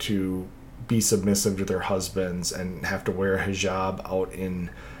want to be submissive to their husbands and have to wear a hijab out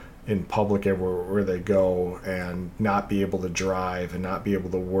in public everywhere where they go, and not be able to drive and not be able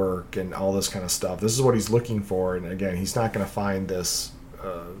to work and all this kind of stuff. This is what he's looking for, and again, he's not going to find this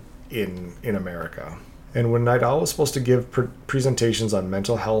in America. And when Nidal was supposed to give presentations on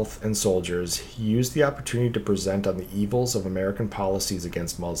mental health and soldiers, he used the opportunity to present on the evils of American policies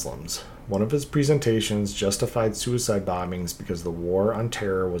against Muslims. One of his presentations justified suicide bombings because the war on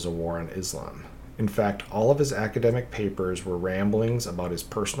terror was a war on Islam. In fact, all of his academic papers were ramblings about his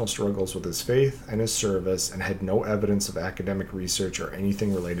personal struggles with his faith and his service, and had no evidence of academic research or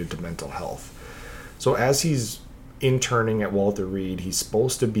anything related to mental health. So as he's interning at Walter Reed, he's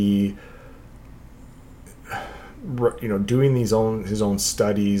supposed to be doing his own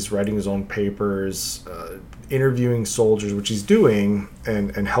studies, writing his own papers, interviewing soldiers, which he's doing,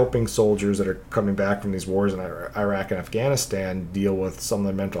 and helping soldiers that are coming back from these wars in Iraq and Afghanistan deal with some of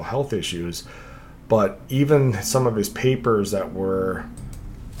their mental health issues. But even some of his papers that were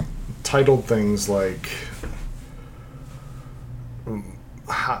titled things like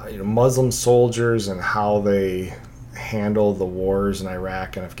Muslim soldiers and how they handle the wars in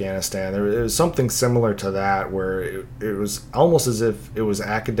Iraq and Afghanistan, there was something similar to that, where it was almost as if it was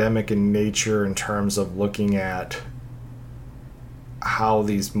academic in nature, in terms of looking at how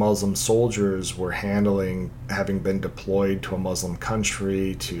these Muslim soldiers were handling having been deployed to a Muslim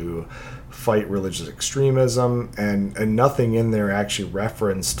country to fight religious extremism, and nothing in there actually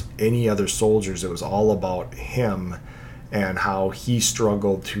referenced any other soldiers. It was all about him and how he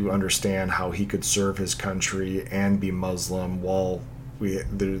struggled to understand how he could serve his country and be Muslim while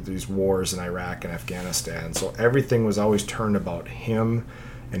these wars in Iraq and Afghanistan. So everything was always turned about him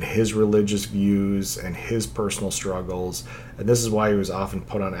and his religious views and his personal struggles. And this is why he was often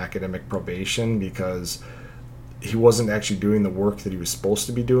put on academic probation, because he wasn't actually doing the work that he was supposed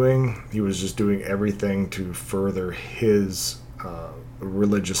to be doing. He was just doing everything to further his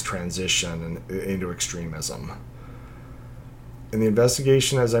religious transition into extremism. And the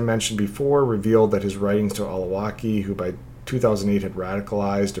investigation, as I mentioned before, revealed that his writings to al-Awlaki, who by 2008 had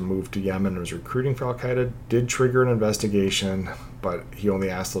radicalized and moved to Yemen and was recruiting for al-Qaeda, did trigger an investigation, but he only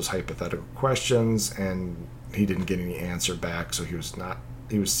asked those hypothetical questions, and he didn't get any answer back, so he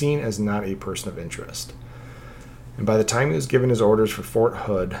was seen as not a person of interest. And by the time he was given his orders for Fort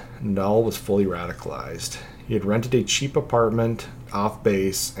Hood, Null was fully radicalized. He had rented a cheap apartment off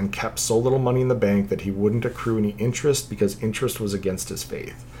base and kept so little money in the bank that he wouldn't accrue any interest, because interest was against his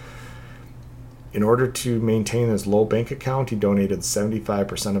faith. In order to maintain his low bank account, he donated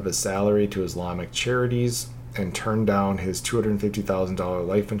 75% of his salary to Islamic charities and turned down his $250,000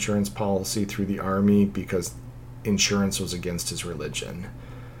 life insurance policy through the Army because insurance was against his religion.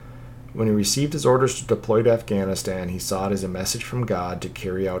 When he received his orders to deploy to Afghanistan, he saw it as a message from God to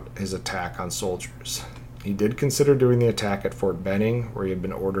carry out his attack on soldiers. He did consider doing the attack at Fort Benning, where he had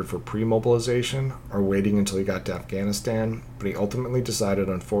been ordered for pre-mobilization, or waiting until he got to Afghanistan, but he ultimately decided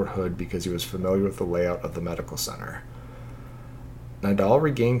on Fort Hood because he was familiar with the layout of the medical center. Nidal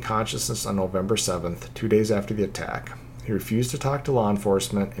regained consciousness on November 7th, 2 days after the attack. He refused to talk to law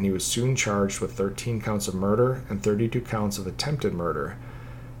enforcement, and he was soon charged with 13 counts of murder and 32 counts of attempted murder.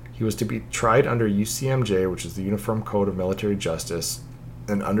 He was to be tried under UCMJ, which is the Uniform Code of Military Justice,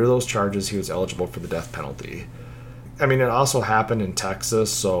 and under those charges he was eligible for the death penalty. I mean, it also happened in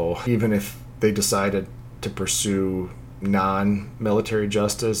Texas, so even if they decided to pursue non-military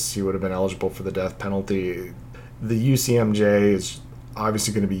justice, he would have been eligible for the death penalty. The UCMJ is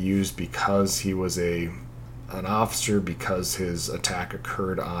obviously going to be used because he was an officer, because his attack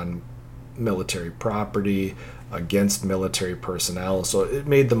occurred on military property against military personnel. So it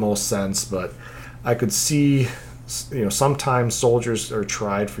made the most sense, but I could see, sometimes soldiers are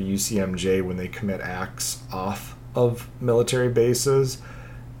tried for UCMJ when they commit acts off of military bases.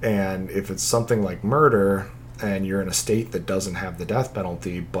 And if it's something like murder and you're in a state that doesn't have the death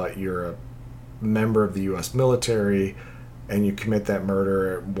penalty, but you're a member of the U.S. military and you commit that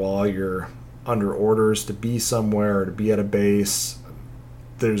murder while you're under orders to be somewhere or to be at a base,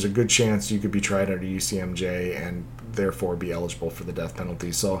 there's a good chance you could be tried under UCMJ and therefore be eligible for the death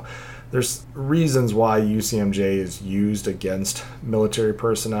penalty. So there's reasons why UCMJ is used against military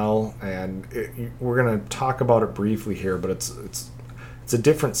personnel, and we're going to talk about it briefly here, but it's a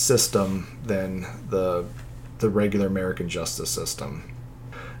different system than the regular American justice system.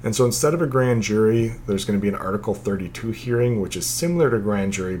 And so instead of a grand jury, there's going to be an Article 32 hearing, which is similar to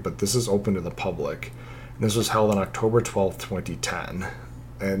grand jury, but this is open to the public. And this was held on October 12th, 2010.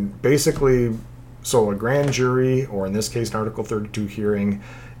 And basically, so a grand jury, or in this case an Article 32 hearing,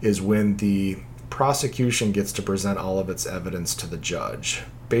 is when the prosecution gets to present all of its evidence to the judge.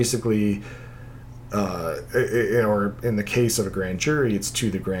 Basically, or in the case of a grand jury, it's to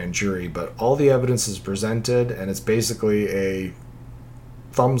the grand jury, but all the evidence is presented, and it's basically a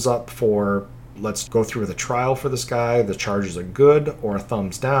thumbs up for let's go through with a trial for this guy, the charges are good, or a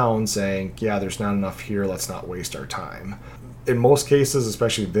thumbs down saying, yeah, there's not enough here, let's not waste our time. In most cases,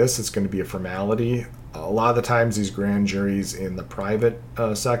 especially this, it's going to be a formality. A lot of the times these grand juries in the private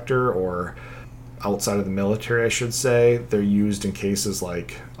sector or outside of the military, I should say, they're used in cases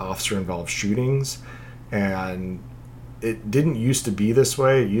like officer-involved shootings. And it didn't used to be this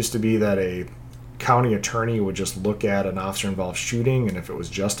way. It used to be that a county attorney would just look at an officer-involved shooting, and if it was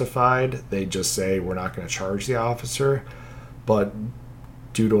justified, they'd just say, we're not going to charge the officer. But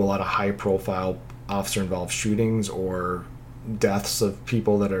due to a lot of high-profile officer-involved shootings or deaths of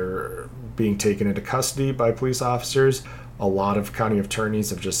people that are being taken into custody by police officers, a lot of county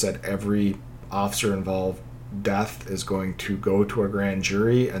attorneys have just said every officer-involved death is going to go to a grand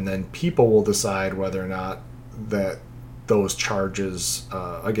jury, and then people will decide whether or not that those charges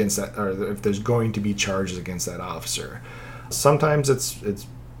against that, or if there's going to be charges against that officer. Sometimes it's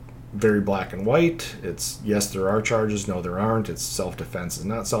very black and white. It's yes, there are charges, no, there aren't. It's self-defense, it's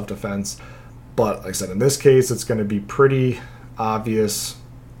not self-defense. But like I said, in this case, it's going to be pretty obvious.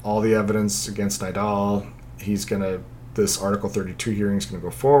 All the evidence against Nidal, this Article 32 hearing is going to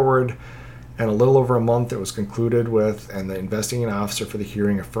go forward. And a little over a month it was concluded with, and the investigating officer for the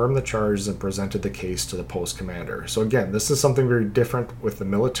hearing affirmed the charges and presented the case to the post commander. So again, this is something very different with the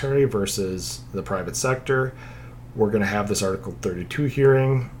military versus the private sector. We're going to have this Article 32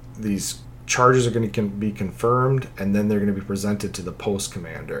 hearing. These charges are going to be confirmed, and then they're going to be presented to the post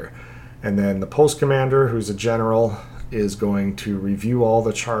commander. And then the post commander, who's a general, is going to review all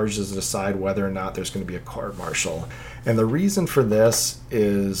the charges and decide whether or not there's going to be a court martial. And the reason for this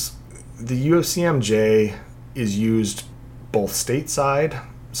is the UCMJ is used both stateside,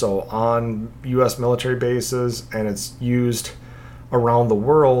 so on U.S. military bases, and it's used around the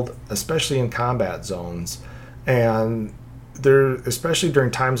world, especially in combat zones. And there, especially during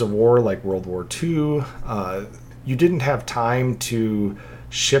times of war like World War II, you didn't have time to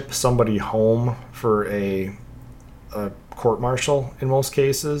ship somebody home for a court-martial in most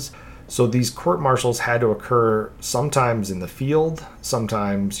cases. So these court-martials had to occur sometimes in the field,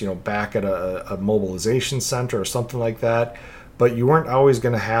 sometimes, back at a mobilization center or something like that. But you weren't always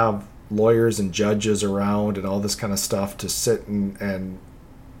going to have lawyers and judges around and all this kind of stuff to sit and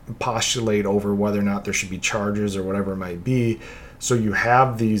postulate over whether or not there should be charges or whatever it might be. So you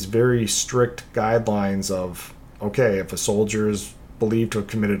have these very strict guidelines of, okay, if a soldier is believed to have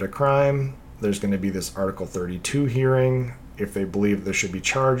committed a crime, there's going to be this Article 32 hearing. If they believe there should be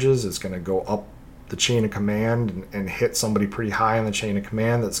charges, it's going to go up the chain of command and hit somebody pretty high on the chain of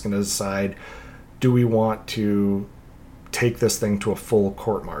command that's going to decide, do we want to take this thing to a full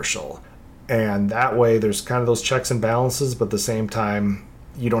court-martial? And that way there's kind of those checks and balances, but at the same time,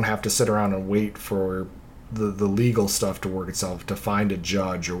 you don't have to sit around and wait for the legal stuff to work itself, to find a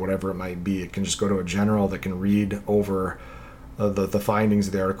judge or whatever it might be. It can just go to a general that can read over the findings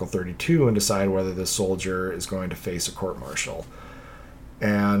of the Article 32 and decide whether this soldier is going to face a court-martial.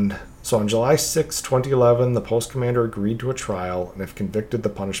 And so on July 6, 2011, the post commander agreed to a trial, and if convicted, the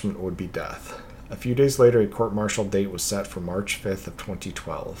punishment would be death. A few days later, a court-martial date was set for March 5th of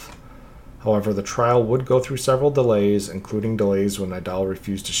 2012. However, the trial would go through several delays, including delays when Nadal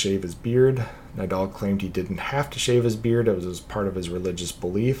refused to shave his beard. Nadal claimed he didn't have to shave his beard, it was part of his religious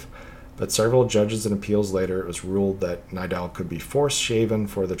belief, but several judges and appeals later it was ruled that Nadal could be forced shaven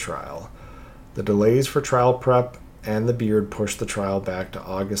for the trial. The delays for trial prep and the beard pushed the trial back to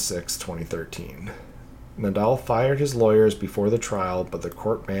August 6, 2013. Nadal fired his lawyers before the trial, but the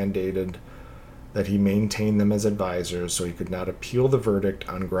court mandated that he maintain them as advisors so he could not appeal the verdict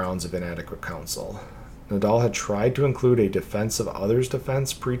on grounds of inadequate counsel. Nadal had tried to include a defense of others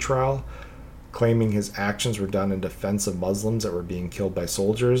defense pre-trial, claiming his actions were done in defense of Muslims that were being killed by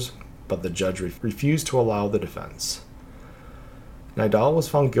soldiers, but the judge refused to allow the defense. Nadal was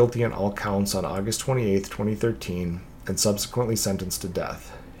found guilty on all counts on August 28, 2013, and subsequently sentenced to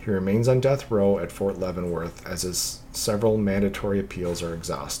death. He remains on death row at Fort Leavenworth as his several mandatory appeals are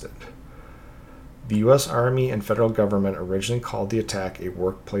exhausted. The U.S. Army and federal government originally called the attack a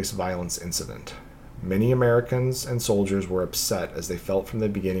workplace violence incident. Many Americans and soldiers were upset as they felt from the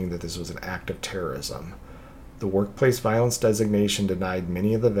beginning that this was an act of terrorism. The workplace violence designation denied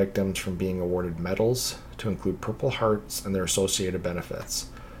many of the victims from being awarded medals, to include Purple Hearts and their associated benefits.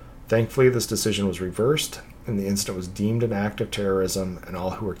 Thankfully, this decision was reversed, and the incident was deemed an act of terrorism, and all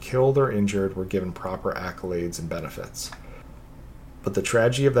who were killed or injured were given proper accolades and benefits. But the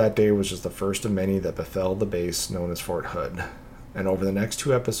tragedy of that day was just the first of many that befell the base known as Fort Hood. And over the next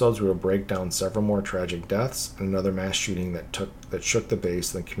 2 episodes, we will break down several more tragic deaths and another mass shooting that shook the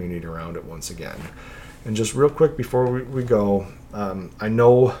base and the community around it once again. And just real quick before we go, I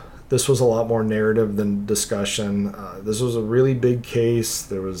know this was a lot more narrative than discussion. This was a really big case.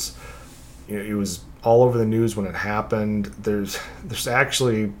 There was, it was all over the news when it happened. There's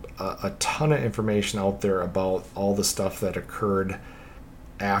actually a ton of information out there about all the stuff that occurred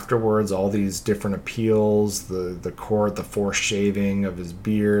afterwards, all these different appeals, the court, the forced shaving of his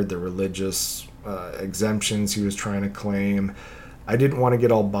beard, the religious exemptions he was trying to claim. I didn't want to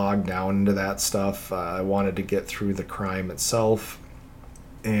get all bogged down into that stuff. I wanted to get through the crime itself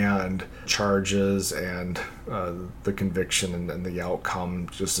and charges and the conviction and the outcome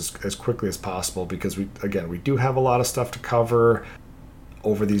just as quickly as possible, because we do have a lot of stuff to cover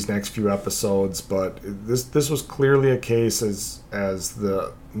over these next few episodes, but this was clearly a case as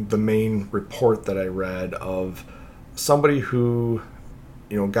the main report that I read of somebody who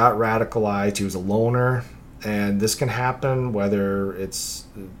got radicalized. He was a loner, and this can happen whether it's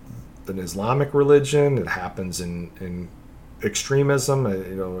an Islamic religion. It happens in extremism.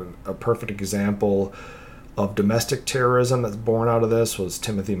 A perfect example of domestic terrorism that's born out of this was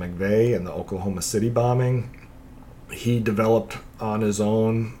Timothy McVeigh and the Oklahoma City bombing. He developed on his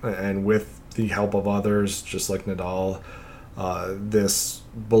own and with the help of others, just like Nadal, this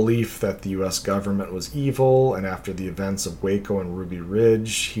belief that the U.S. government was evil, and after the events of Waco and Ruby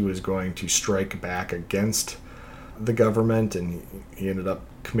Ridge, he was going to strike back against the government, and he ended up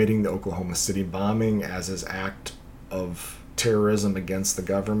committing the Oklahoma City bombing as his act of terrorism against the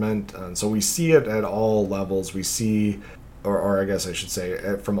government. And so we see it at all levels. We see, or I guess I should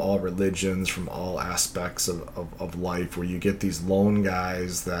say, from all religions, from all aspects of life, where you get these lone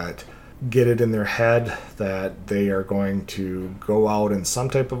guys that get it in their head that they are going to go out in some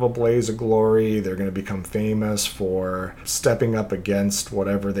type of a blaze of glory. They're going to become famous for stepping up against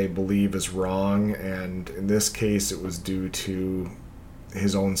whatever they believe is wrong. And in this case, it was due to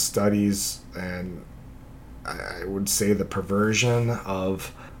his own studies and I would say the perversion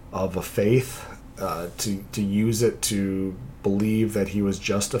of a faith, to use it to believe that he was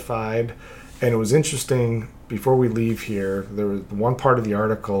justified. And it was interesting, before we leave here, there was one part of the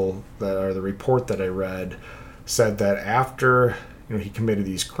article or the report that I read said that after he committed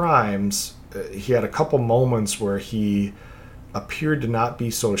these crimes, he had a couple moments where he appeared to not be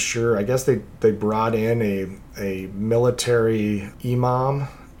so sure. I guess they brought in a military imam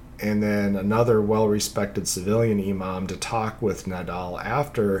and then another well-respected civilian imam to talk with Nadal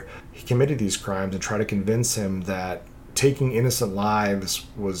after he committed these crimes and try to convince him that taking innocent lives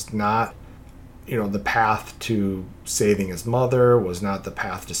was not, the path to saving his mother, was not the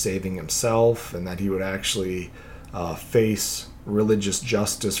path to saving himself, and that he would actually face religious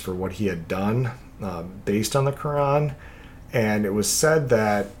justice for what he had done based on the Quran. And it was said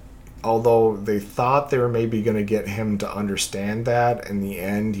that although they thought they were maybe going to get him to understand that, in the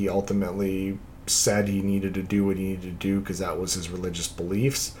end he ultimately said he needed to do what he needed to do because that was his religious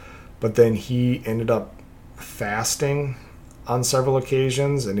beliefs. But then he ended up fasting on several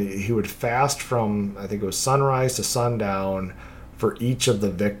occasions, and he would fast from, I think it was sunrise to sundown, for each of the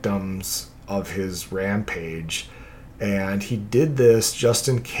victims of his rampage. And he did this just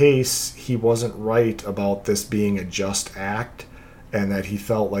in case he wasn't right about this being a just act, and that he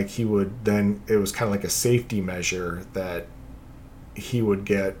felt like he would then, it was kind of like a safety measure that he would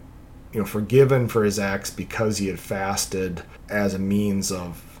get, forgiven for his acts because he had fasted as a means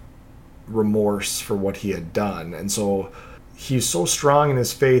of remorse for what he had done. And so he's so strong in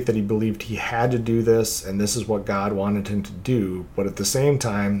his faith that he believed he had to do this, and this is what God wanted him to do. But at the same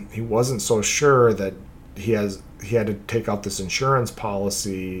time, he wasn't so sure that he had to take out this insurance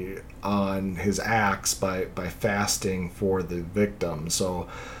policy on his acts by fasting for the victim. So,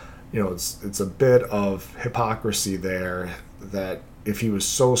 it's a bit of hypocrisy there, that if he was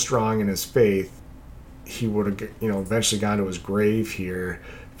so strong in his faith, he would have, eventually gone to his grave here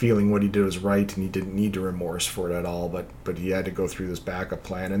feeling what he did was right, and he didn't need to remorse for it at all, but he had to go through this backup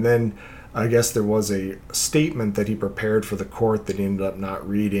plan. And then I guess there was a statement that he prepared for the court that he ended up not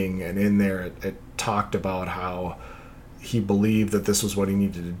reading, and in there it talked about how he believed that this was what he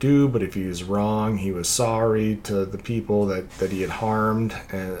needed to do, but if he was wrong, he was sorry to the people that he had harmed.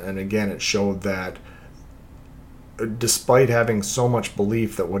 And again, it showed that despite having so much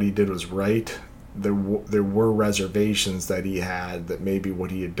belief that what he did was right, there were reservations that he had that maybe what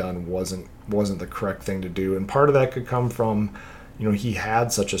he had done wasn't the correct thing to do. And part of that could come from, he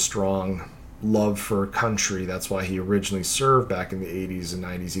had such a strong love for country. That's why he originally served back in the 80s and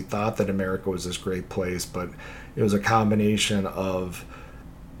 90s. He thought that America was this great place, but it was a combination of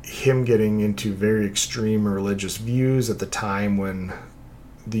him getting into very extreme religious views at the time when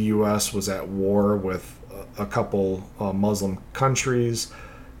the U.S. was at war with a couple Muslim countries,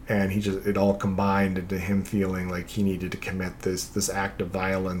 and it all combined into him feeling like he needed to commit this act of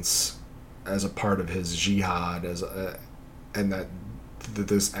violence as a part of his jihad, and that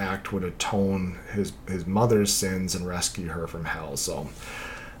this act would atone his mother's sins and rescue her from hell. So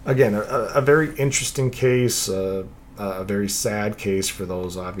again, a very interesting case, a very sad case for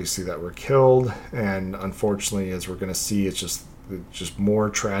those obviously that were killed, and unfortunately, as we're going to see, it's just more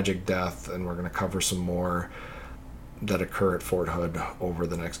tragic death, and we're going to cover some more that occur at Fort Hood over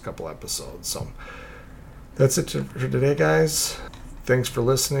the next couple episodes. So that's it for today, guys. Thanks for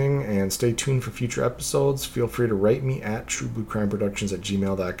listening, and stay tuned for future episodes. Feel free to write me at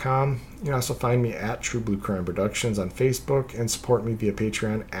truebluecrimeproductions@gmail.com. You can also find me at True Blue Crime Productions on Facebook, and support me via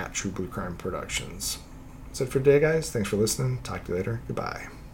Patreon at True Blue Crime Productions. That's it for today, guys. Thanks for listening. Talk to you later. Goodbye.